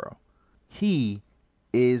 He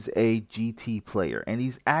is a GT player, and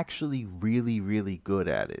he's actually really, really good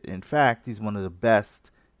at it. In fact, he's one of the best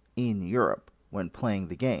in Europe when playing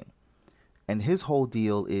the game. And his whole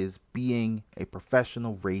deal is being a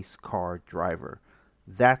professional race car driver.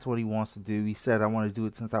 That's what he wants to do. He said, I want to do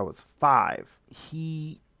it since I was 5.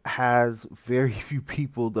 He has very few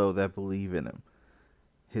people, though, that believe in him.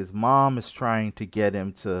 His mom is trying to get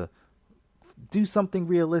him to do something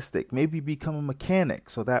realistic. Maybe become a mechanic,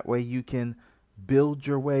 so that way you can build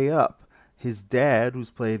your way up. His dad,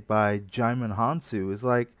 who's played by Jaimin Hansu, is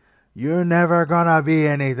like, you're never gonna be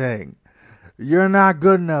anything. You're not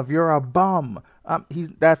good enough. You're a bum.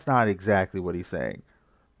 That's not exactly what he's saying.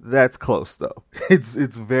 That's close, though. It's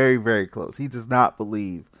very, very close. He does not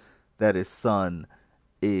believe that his son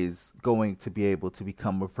is going to be able to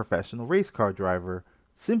become a professional race car driver,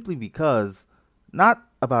 simply because, not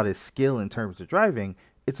about his skill in terms of driving,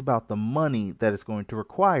 it's about the money that it's going to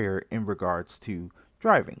require in regards to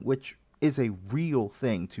driving, which is a real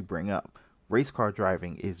thing to bring up. Race car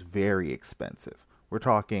driving is very expensive. We're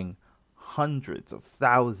talking hundreds of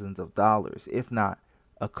thousands of dollars, if not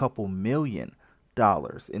a couple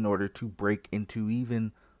 $1,000,000, in order to break into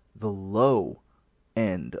even the low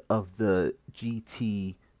end of the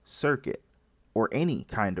GT circuit or any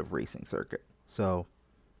kind of racing circuit. So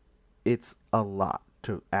it's a lot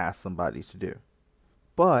to ask somebody to do.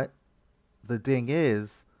 But the thing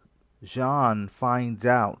is, Jean finds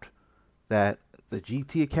out that the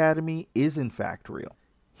GT Academy is in fact real.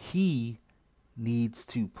 He needs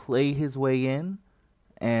to play his way in,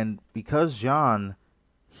 and because Jean,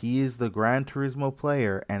 he is the Gran Turismo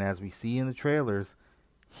player, and as we see in the trailers,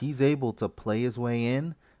 he's able to play his way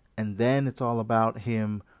in, and then it's all about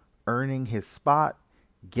him earning his spot,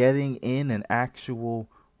 getting in an actual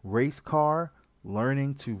race car,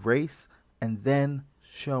 learning to race, and then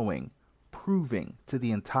proving to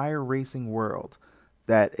the entire racing world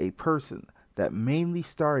that a person that mainly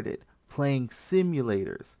started playing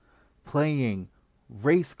simulators playing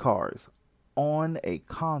race cars on a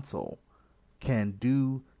console can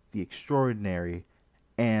do the extraordinary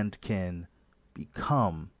and can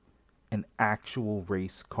become an actual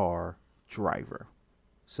race car driver.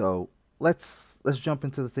 So let's jump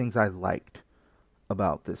into the things I liked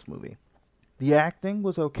about this movie. The acting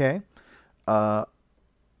was okay. Uh,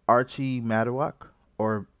 Archie Madawak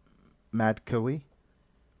or Madkowie.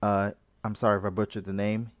 I'm sorry if I butchered the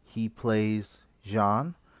name. He plays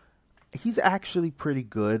Jean. He's actually pretty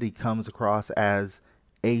good. He comes across as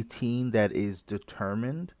a teen that is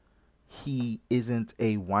determined. He isn't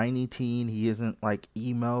a whiny teen. He isn't like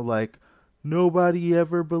emo, like nobody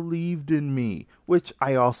ever believed in me, which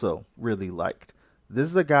I also really liked. This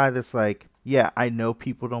is a guy that's like, yeah, I know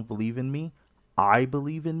people don't believe in me. I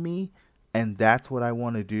believe in me, and that's what I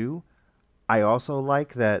want to do. I also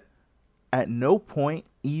like that at no point,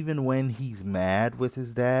 even when he's mad with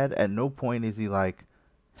his dad, at no point is he like,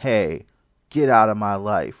 hey, get out of my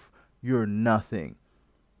life. You're nothing.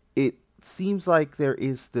 It seems like there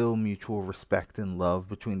is still mutual respect and love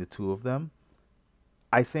between the two of them.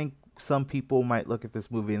 I think some people might look at this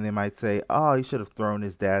movie and they might say, oh, he should have thrown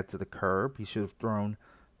his dad to the curb. He should have thrown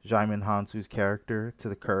Djimon Hounsou's character to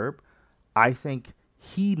the curb. I think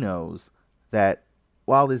he knows that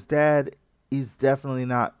while his dad is definitely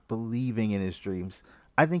not believing in his dreams,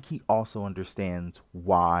 I think he also understands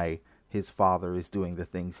why his father is doing the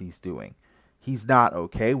things he's doing. He's not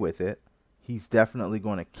okay with it. He's definitely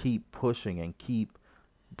going to keep pushing and keep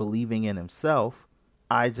believing in himself.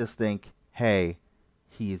 I just think, hey,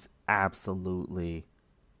 he is absolutely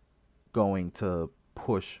going to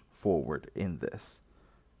push forward in this.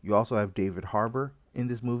 You also have David Harbour in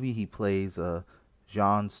this movie. He plays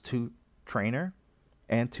Jean's trainer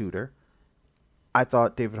and tutor. I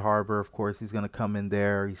thought David Harbour, of course, he's going to come in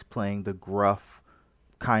there. He's playing the gruff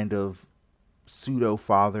kind of pseudo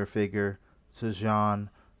father figure to Jean.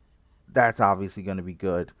 That's obviously going to be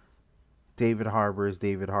good. David Harbour is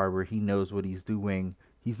David Harbour. He knows what he's doing.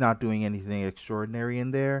 He's not doing anything extraordinary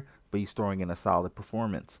in there, but he's throwing in a solid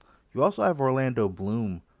performance. You also have Orlando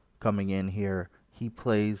Bloom coming in here. He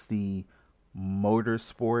plays the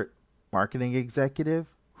motorsport marketing executive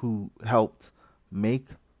who helped make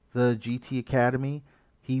the GT Academy.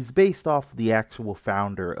 He's based off the actual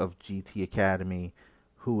founder of GT Academy,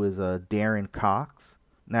 who is Darren Cox.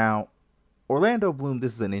 Now, Orlando Bloom,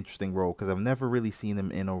 this is an interesting role because I've never really seen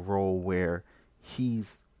him in a role where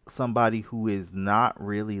he's somebody who is not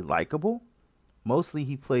really likable. Mostly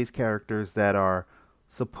he plays characters that are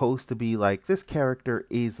supposed to be like, this character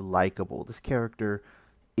is likable. This character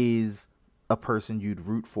is a person you'd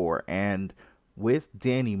root for. And with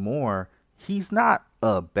Danny Moore, he's not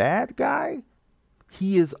a bad guy.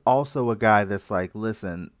 He is also a guy that's like,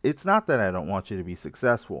 listen, it's not that I don't want you to be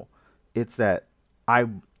successful. It's that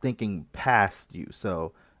I'm thinking past you.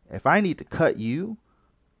 So if I need to cut you,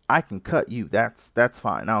 I can cut you. That's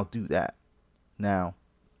fine. I'll do that. Now,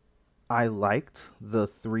 I liked the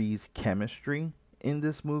three's chemistry in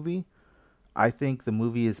this movie. I think the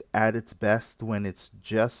movie is at its best when it's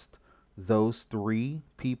just those three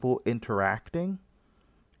people interacting.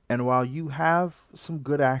 And while you have some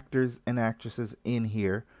good actors and actresses in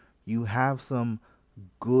here, you have some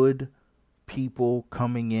good people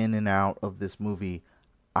coming in and out of this movie.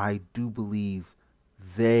 I do believe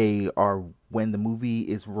they are, when the movie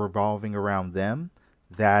is revolving around them,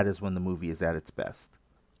 that is when the movie is at its best.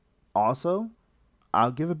 Also,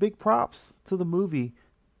 I'll give a big props to the movie.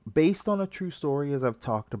 Based on a true story, as I've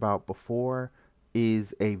talked about before,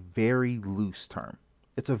 is a very loose term.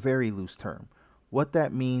 It's a very loose term. What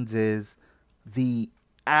that means is the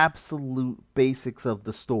absolute basics of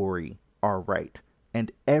the story are right,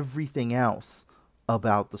 and everything else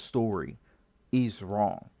about the story is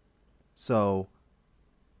wrong. So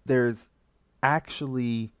there's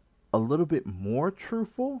actually a little bit more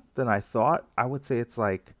truthful than I thought. I would say it's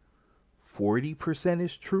like 40%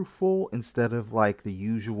 is truthful instead of like the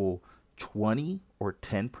usual 20 or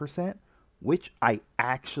 10%, which I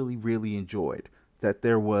actually really enjoyed. That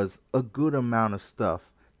there was a good amount of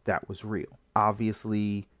stuff that was real.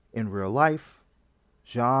 Obviously, in real life,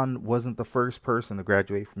 Jean wasn't the first person to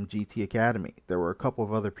graduate from GT Academy. There were a couple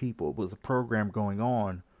of other people. It was a program going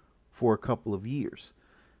on for a couple of years.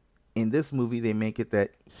 In this movie, they make it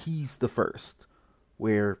that he's the first,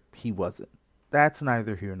 where he wasn't. That's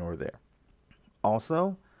neither here nor there.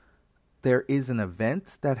 Also, there is an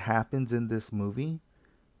event that happens in this movie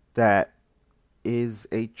that is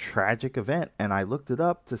a tragic event, and I looked it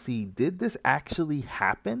up to see, did this actually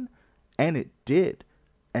happen? And it did.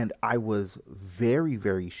 And I was very,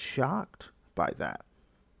 very shocked by that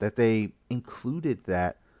they included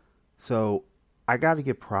that. So I got to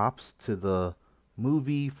give props to the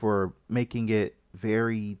movie for making it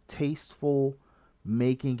very tasteful,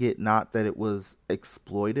 making it not that it was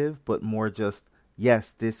exploitive, but more just,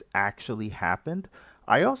 yes, this actually happened.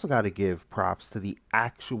 I also got to give props to the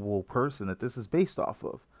actual person that this is based off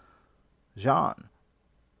of, Jean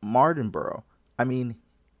Mardenborough. I mean,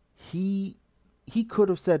 he he could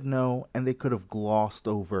have said no and they could have glossed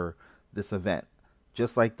over this event,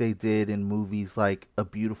 just like they did in movies like A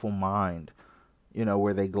Beautiful Mind,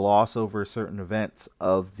 where they gloss over certain events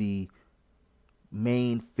of the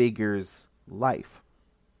main figure's life.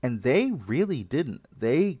 And they really didn't.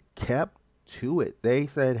 They kept to it. They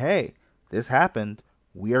said, hey, this happened.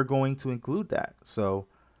 We are going to include that. So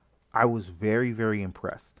I was very, very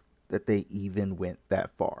impressed that they even went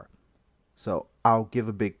that far. So I'll give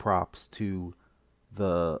a big props to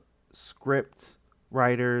the script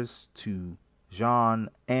writers, to Jean,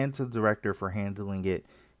 and to the director for handling it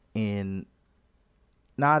in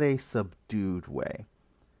not a subdued way,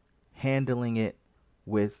 handling it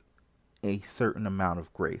with a certain amount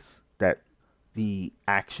of grace that the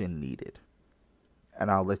action needed. And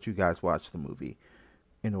I'll let you guys watch the movie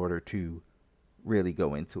in order to really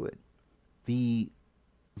go into it. The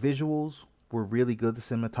visuals were really good. The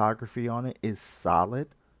cinematography on it is solid.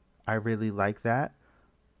 I really like that.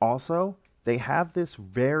 Also, they have this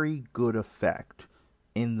very good effect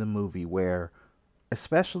in the movie where,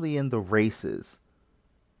 especially in the races,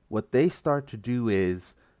 what they start to do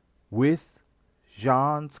is, with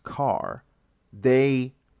Jean's car,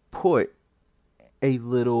 they put a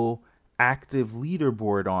little active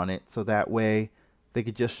leaderboard on it so that way they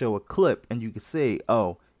could just show a clip and you could say,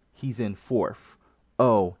 oh, he's in fourth.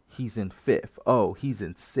 Oh, he's in fifth. Oh, he's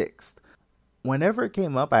in sixth. Whenever it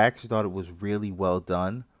came up, I actually thought it was really well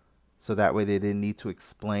done. So that way they didn't need to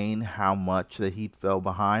explain how much that he fell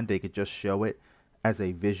behind. They could just show it as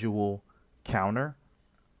a visual counter.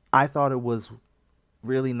 I thought it was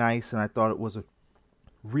really nice, and I thought it was a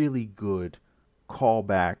really good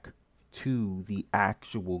callback to the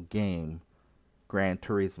actual game, Gran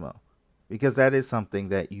Turismo. Because that is something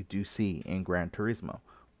that you do see in Gran Turismo,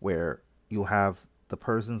 where you'll have the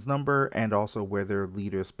person's number and also where their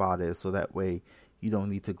leader spot is, so that way you don't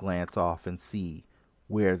need to glance off and see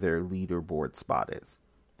where their leaderboard spot is.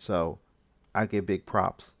 So I give big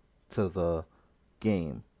props to the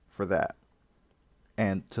game for that,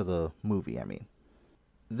 and to the movie, I mean.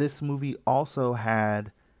 This movie also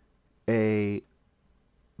had a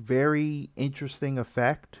very interesting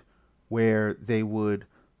effect where they would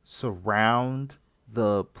surround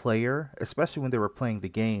the player, especially when they were playing the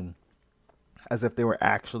game, as if they were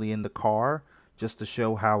actually in the car, just to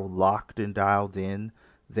show how locked and dialed in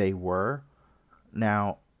they were.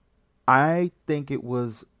 Now, I think it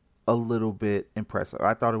was a little bit impressive.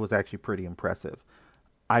 I thought it was actually pretty impressive.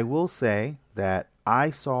 I will say that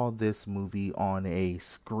I saw this movie on a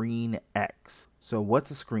Screen X. So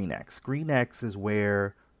what's a Screen X? Screen X is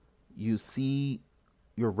where you see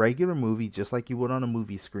your regular movie just like you would on a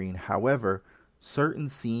movie screen. However, certain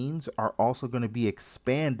scenes are also going to be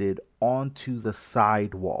expanded onto the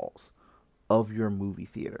side walls of your movie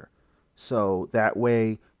theater. So that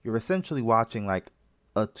way you're essentially watching like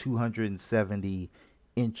a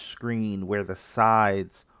 270-inch screen where the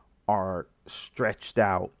sides are stretched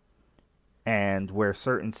out, and where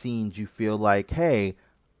certain scenes you feel like, hey,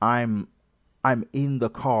 I'm in the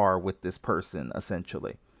car with this person,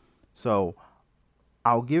 essentially. So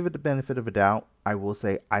I'll give it the benefit of a doubt. I will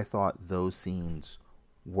say I thought those scenes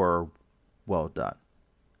were well done.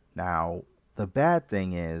 Now, the bad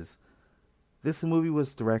thing is, this movie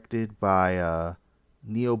was directed by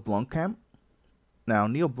Neil Blomkamp. Now,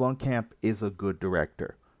 Neil Blomkamp is a good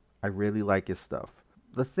director. I really like his stuff.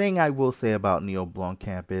 The thing I will say about Neil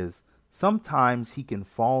Blomkamp is, sometimes he can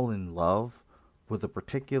fall in love with a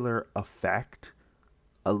particular effect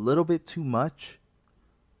a little bit too much.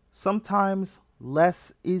 Sometimes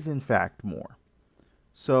less is in fact more.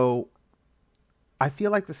 So I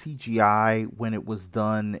feel like the CGI, when it was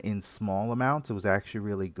done in small amounts, it was actually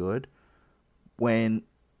really good. When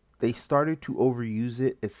they started to overuse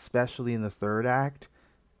it, especially in the third act,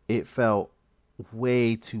 it felt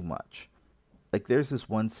way too much. Like, there's this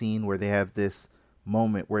one scene where they have this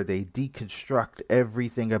moment where they deconstruct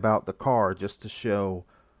everything about the car just to show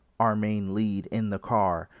our main lead in the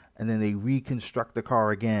car, and then they reconstruct the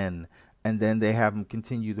car again, and then they have him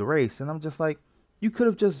continue the race. And I'm just like, you could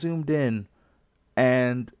have just zoomed in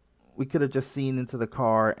and we could have just seen into the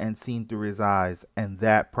car and seen through his eyes, and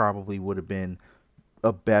that probably would have been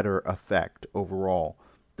a better effect overall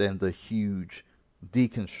than the huge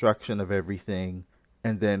deconstruction of everything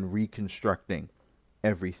and then reconstructing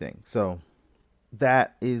everything. So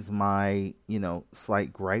that is my,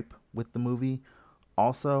 slight gripe with the movie.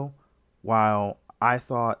 Also, while I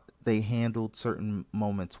thought they handled certain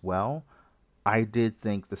moments well, I did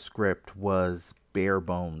think the script was bare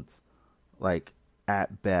bones. Like,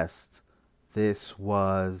 at best, this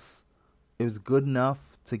was it was good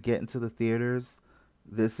enough to get into the theaters.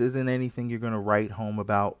 This isn't anything you're going to write home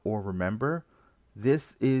about or remember.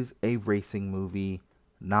 This is a racing movie,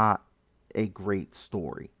 not a great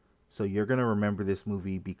story. So you're going to remember this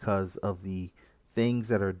movie because of the things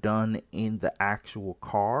that are done in the actual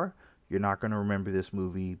car. You're not going to remember this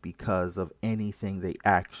movie because of anything they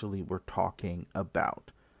actually were talking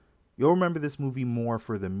about. You'll remember this movie more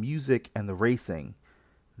for the music and the racing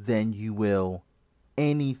than you will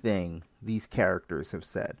anything these characters have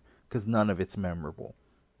said, because none of it's memorable.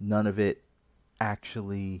 None of it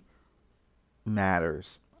actually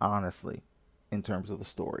matters, honestly, in terms of the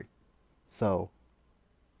story. So,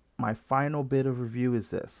 my final bit of review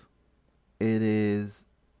is this. It is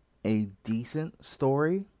a decent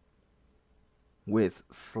story with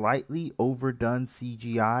slightly overdone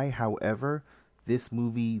CGI. However, this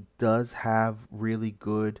movie does have really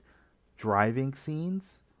good driving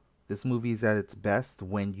scenes. This movie is at its best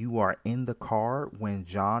when you are in the car, when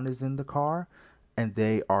John is in the car and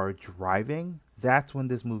they are driving. That's when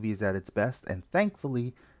this movie is at its best. And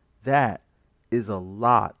thankfully, that is a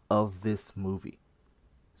lot of this movie.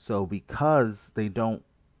 So because they don't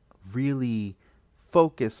really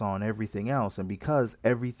focus on everything else, and because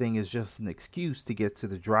everything is just an excuse to get to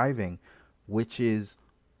the driving, which is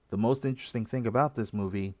the most interesting thing about this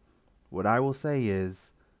movie, what I will say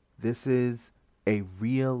is this is a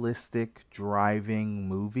realistic driving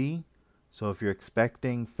movie. So if you're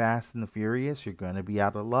expecting Fast and the Furious, you're going to be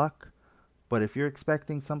out of luck. But if you're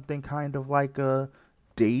expecting something kind of like a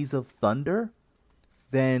Days of Thunder,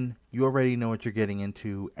 then you already know what you're getting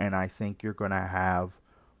into, and I think you're going to have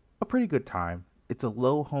a pretty good time. It's a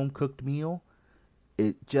low home cooked meal.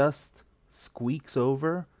 It just squeaks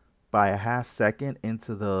over by a half second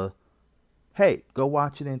into the, hey, go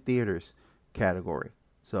watch it in theaters category.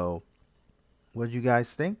 So, what do you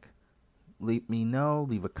guys think? Let me know.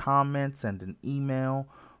 Leave a comment, send an email,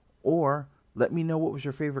 or let me know what was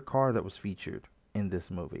your favorite car that was featured in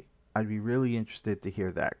this movie. I'd be really interested to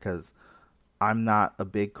hear that, because I'm not a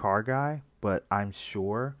big car guy, but I'm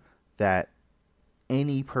sure that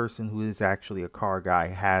any person who is actually a car guy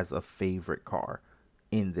has a favorite car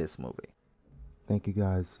in this movie. Thank you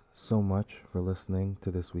guys so much for listening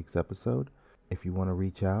to this week's episode. If you want to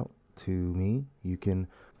reach out to me, you can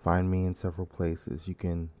find me in several places. You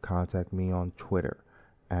can contact me on Twitter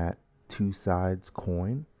at Two Sides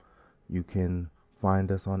Coin. You can find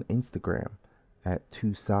us on Instagram at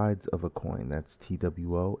Two Sides of a Coin. That's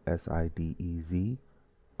TWOSIDEZ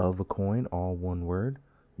of a coin, all one word.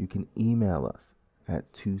 You can email us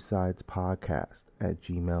at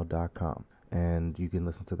twosidespodcast@gmail.com. And you can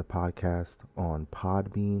listen to the podcast on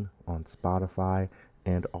Podbean, on Spotify,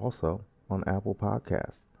 and also on Apple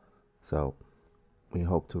Podcasts. So we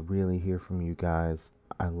hope to really hear from you guys.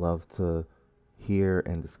 I love to hear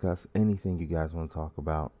and discuss anything you guys want to talk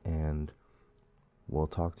about, and we'll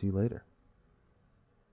talk to you later.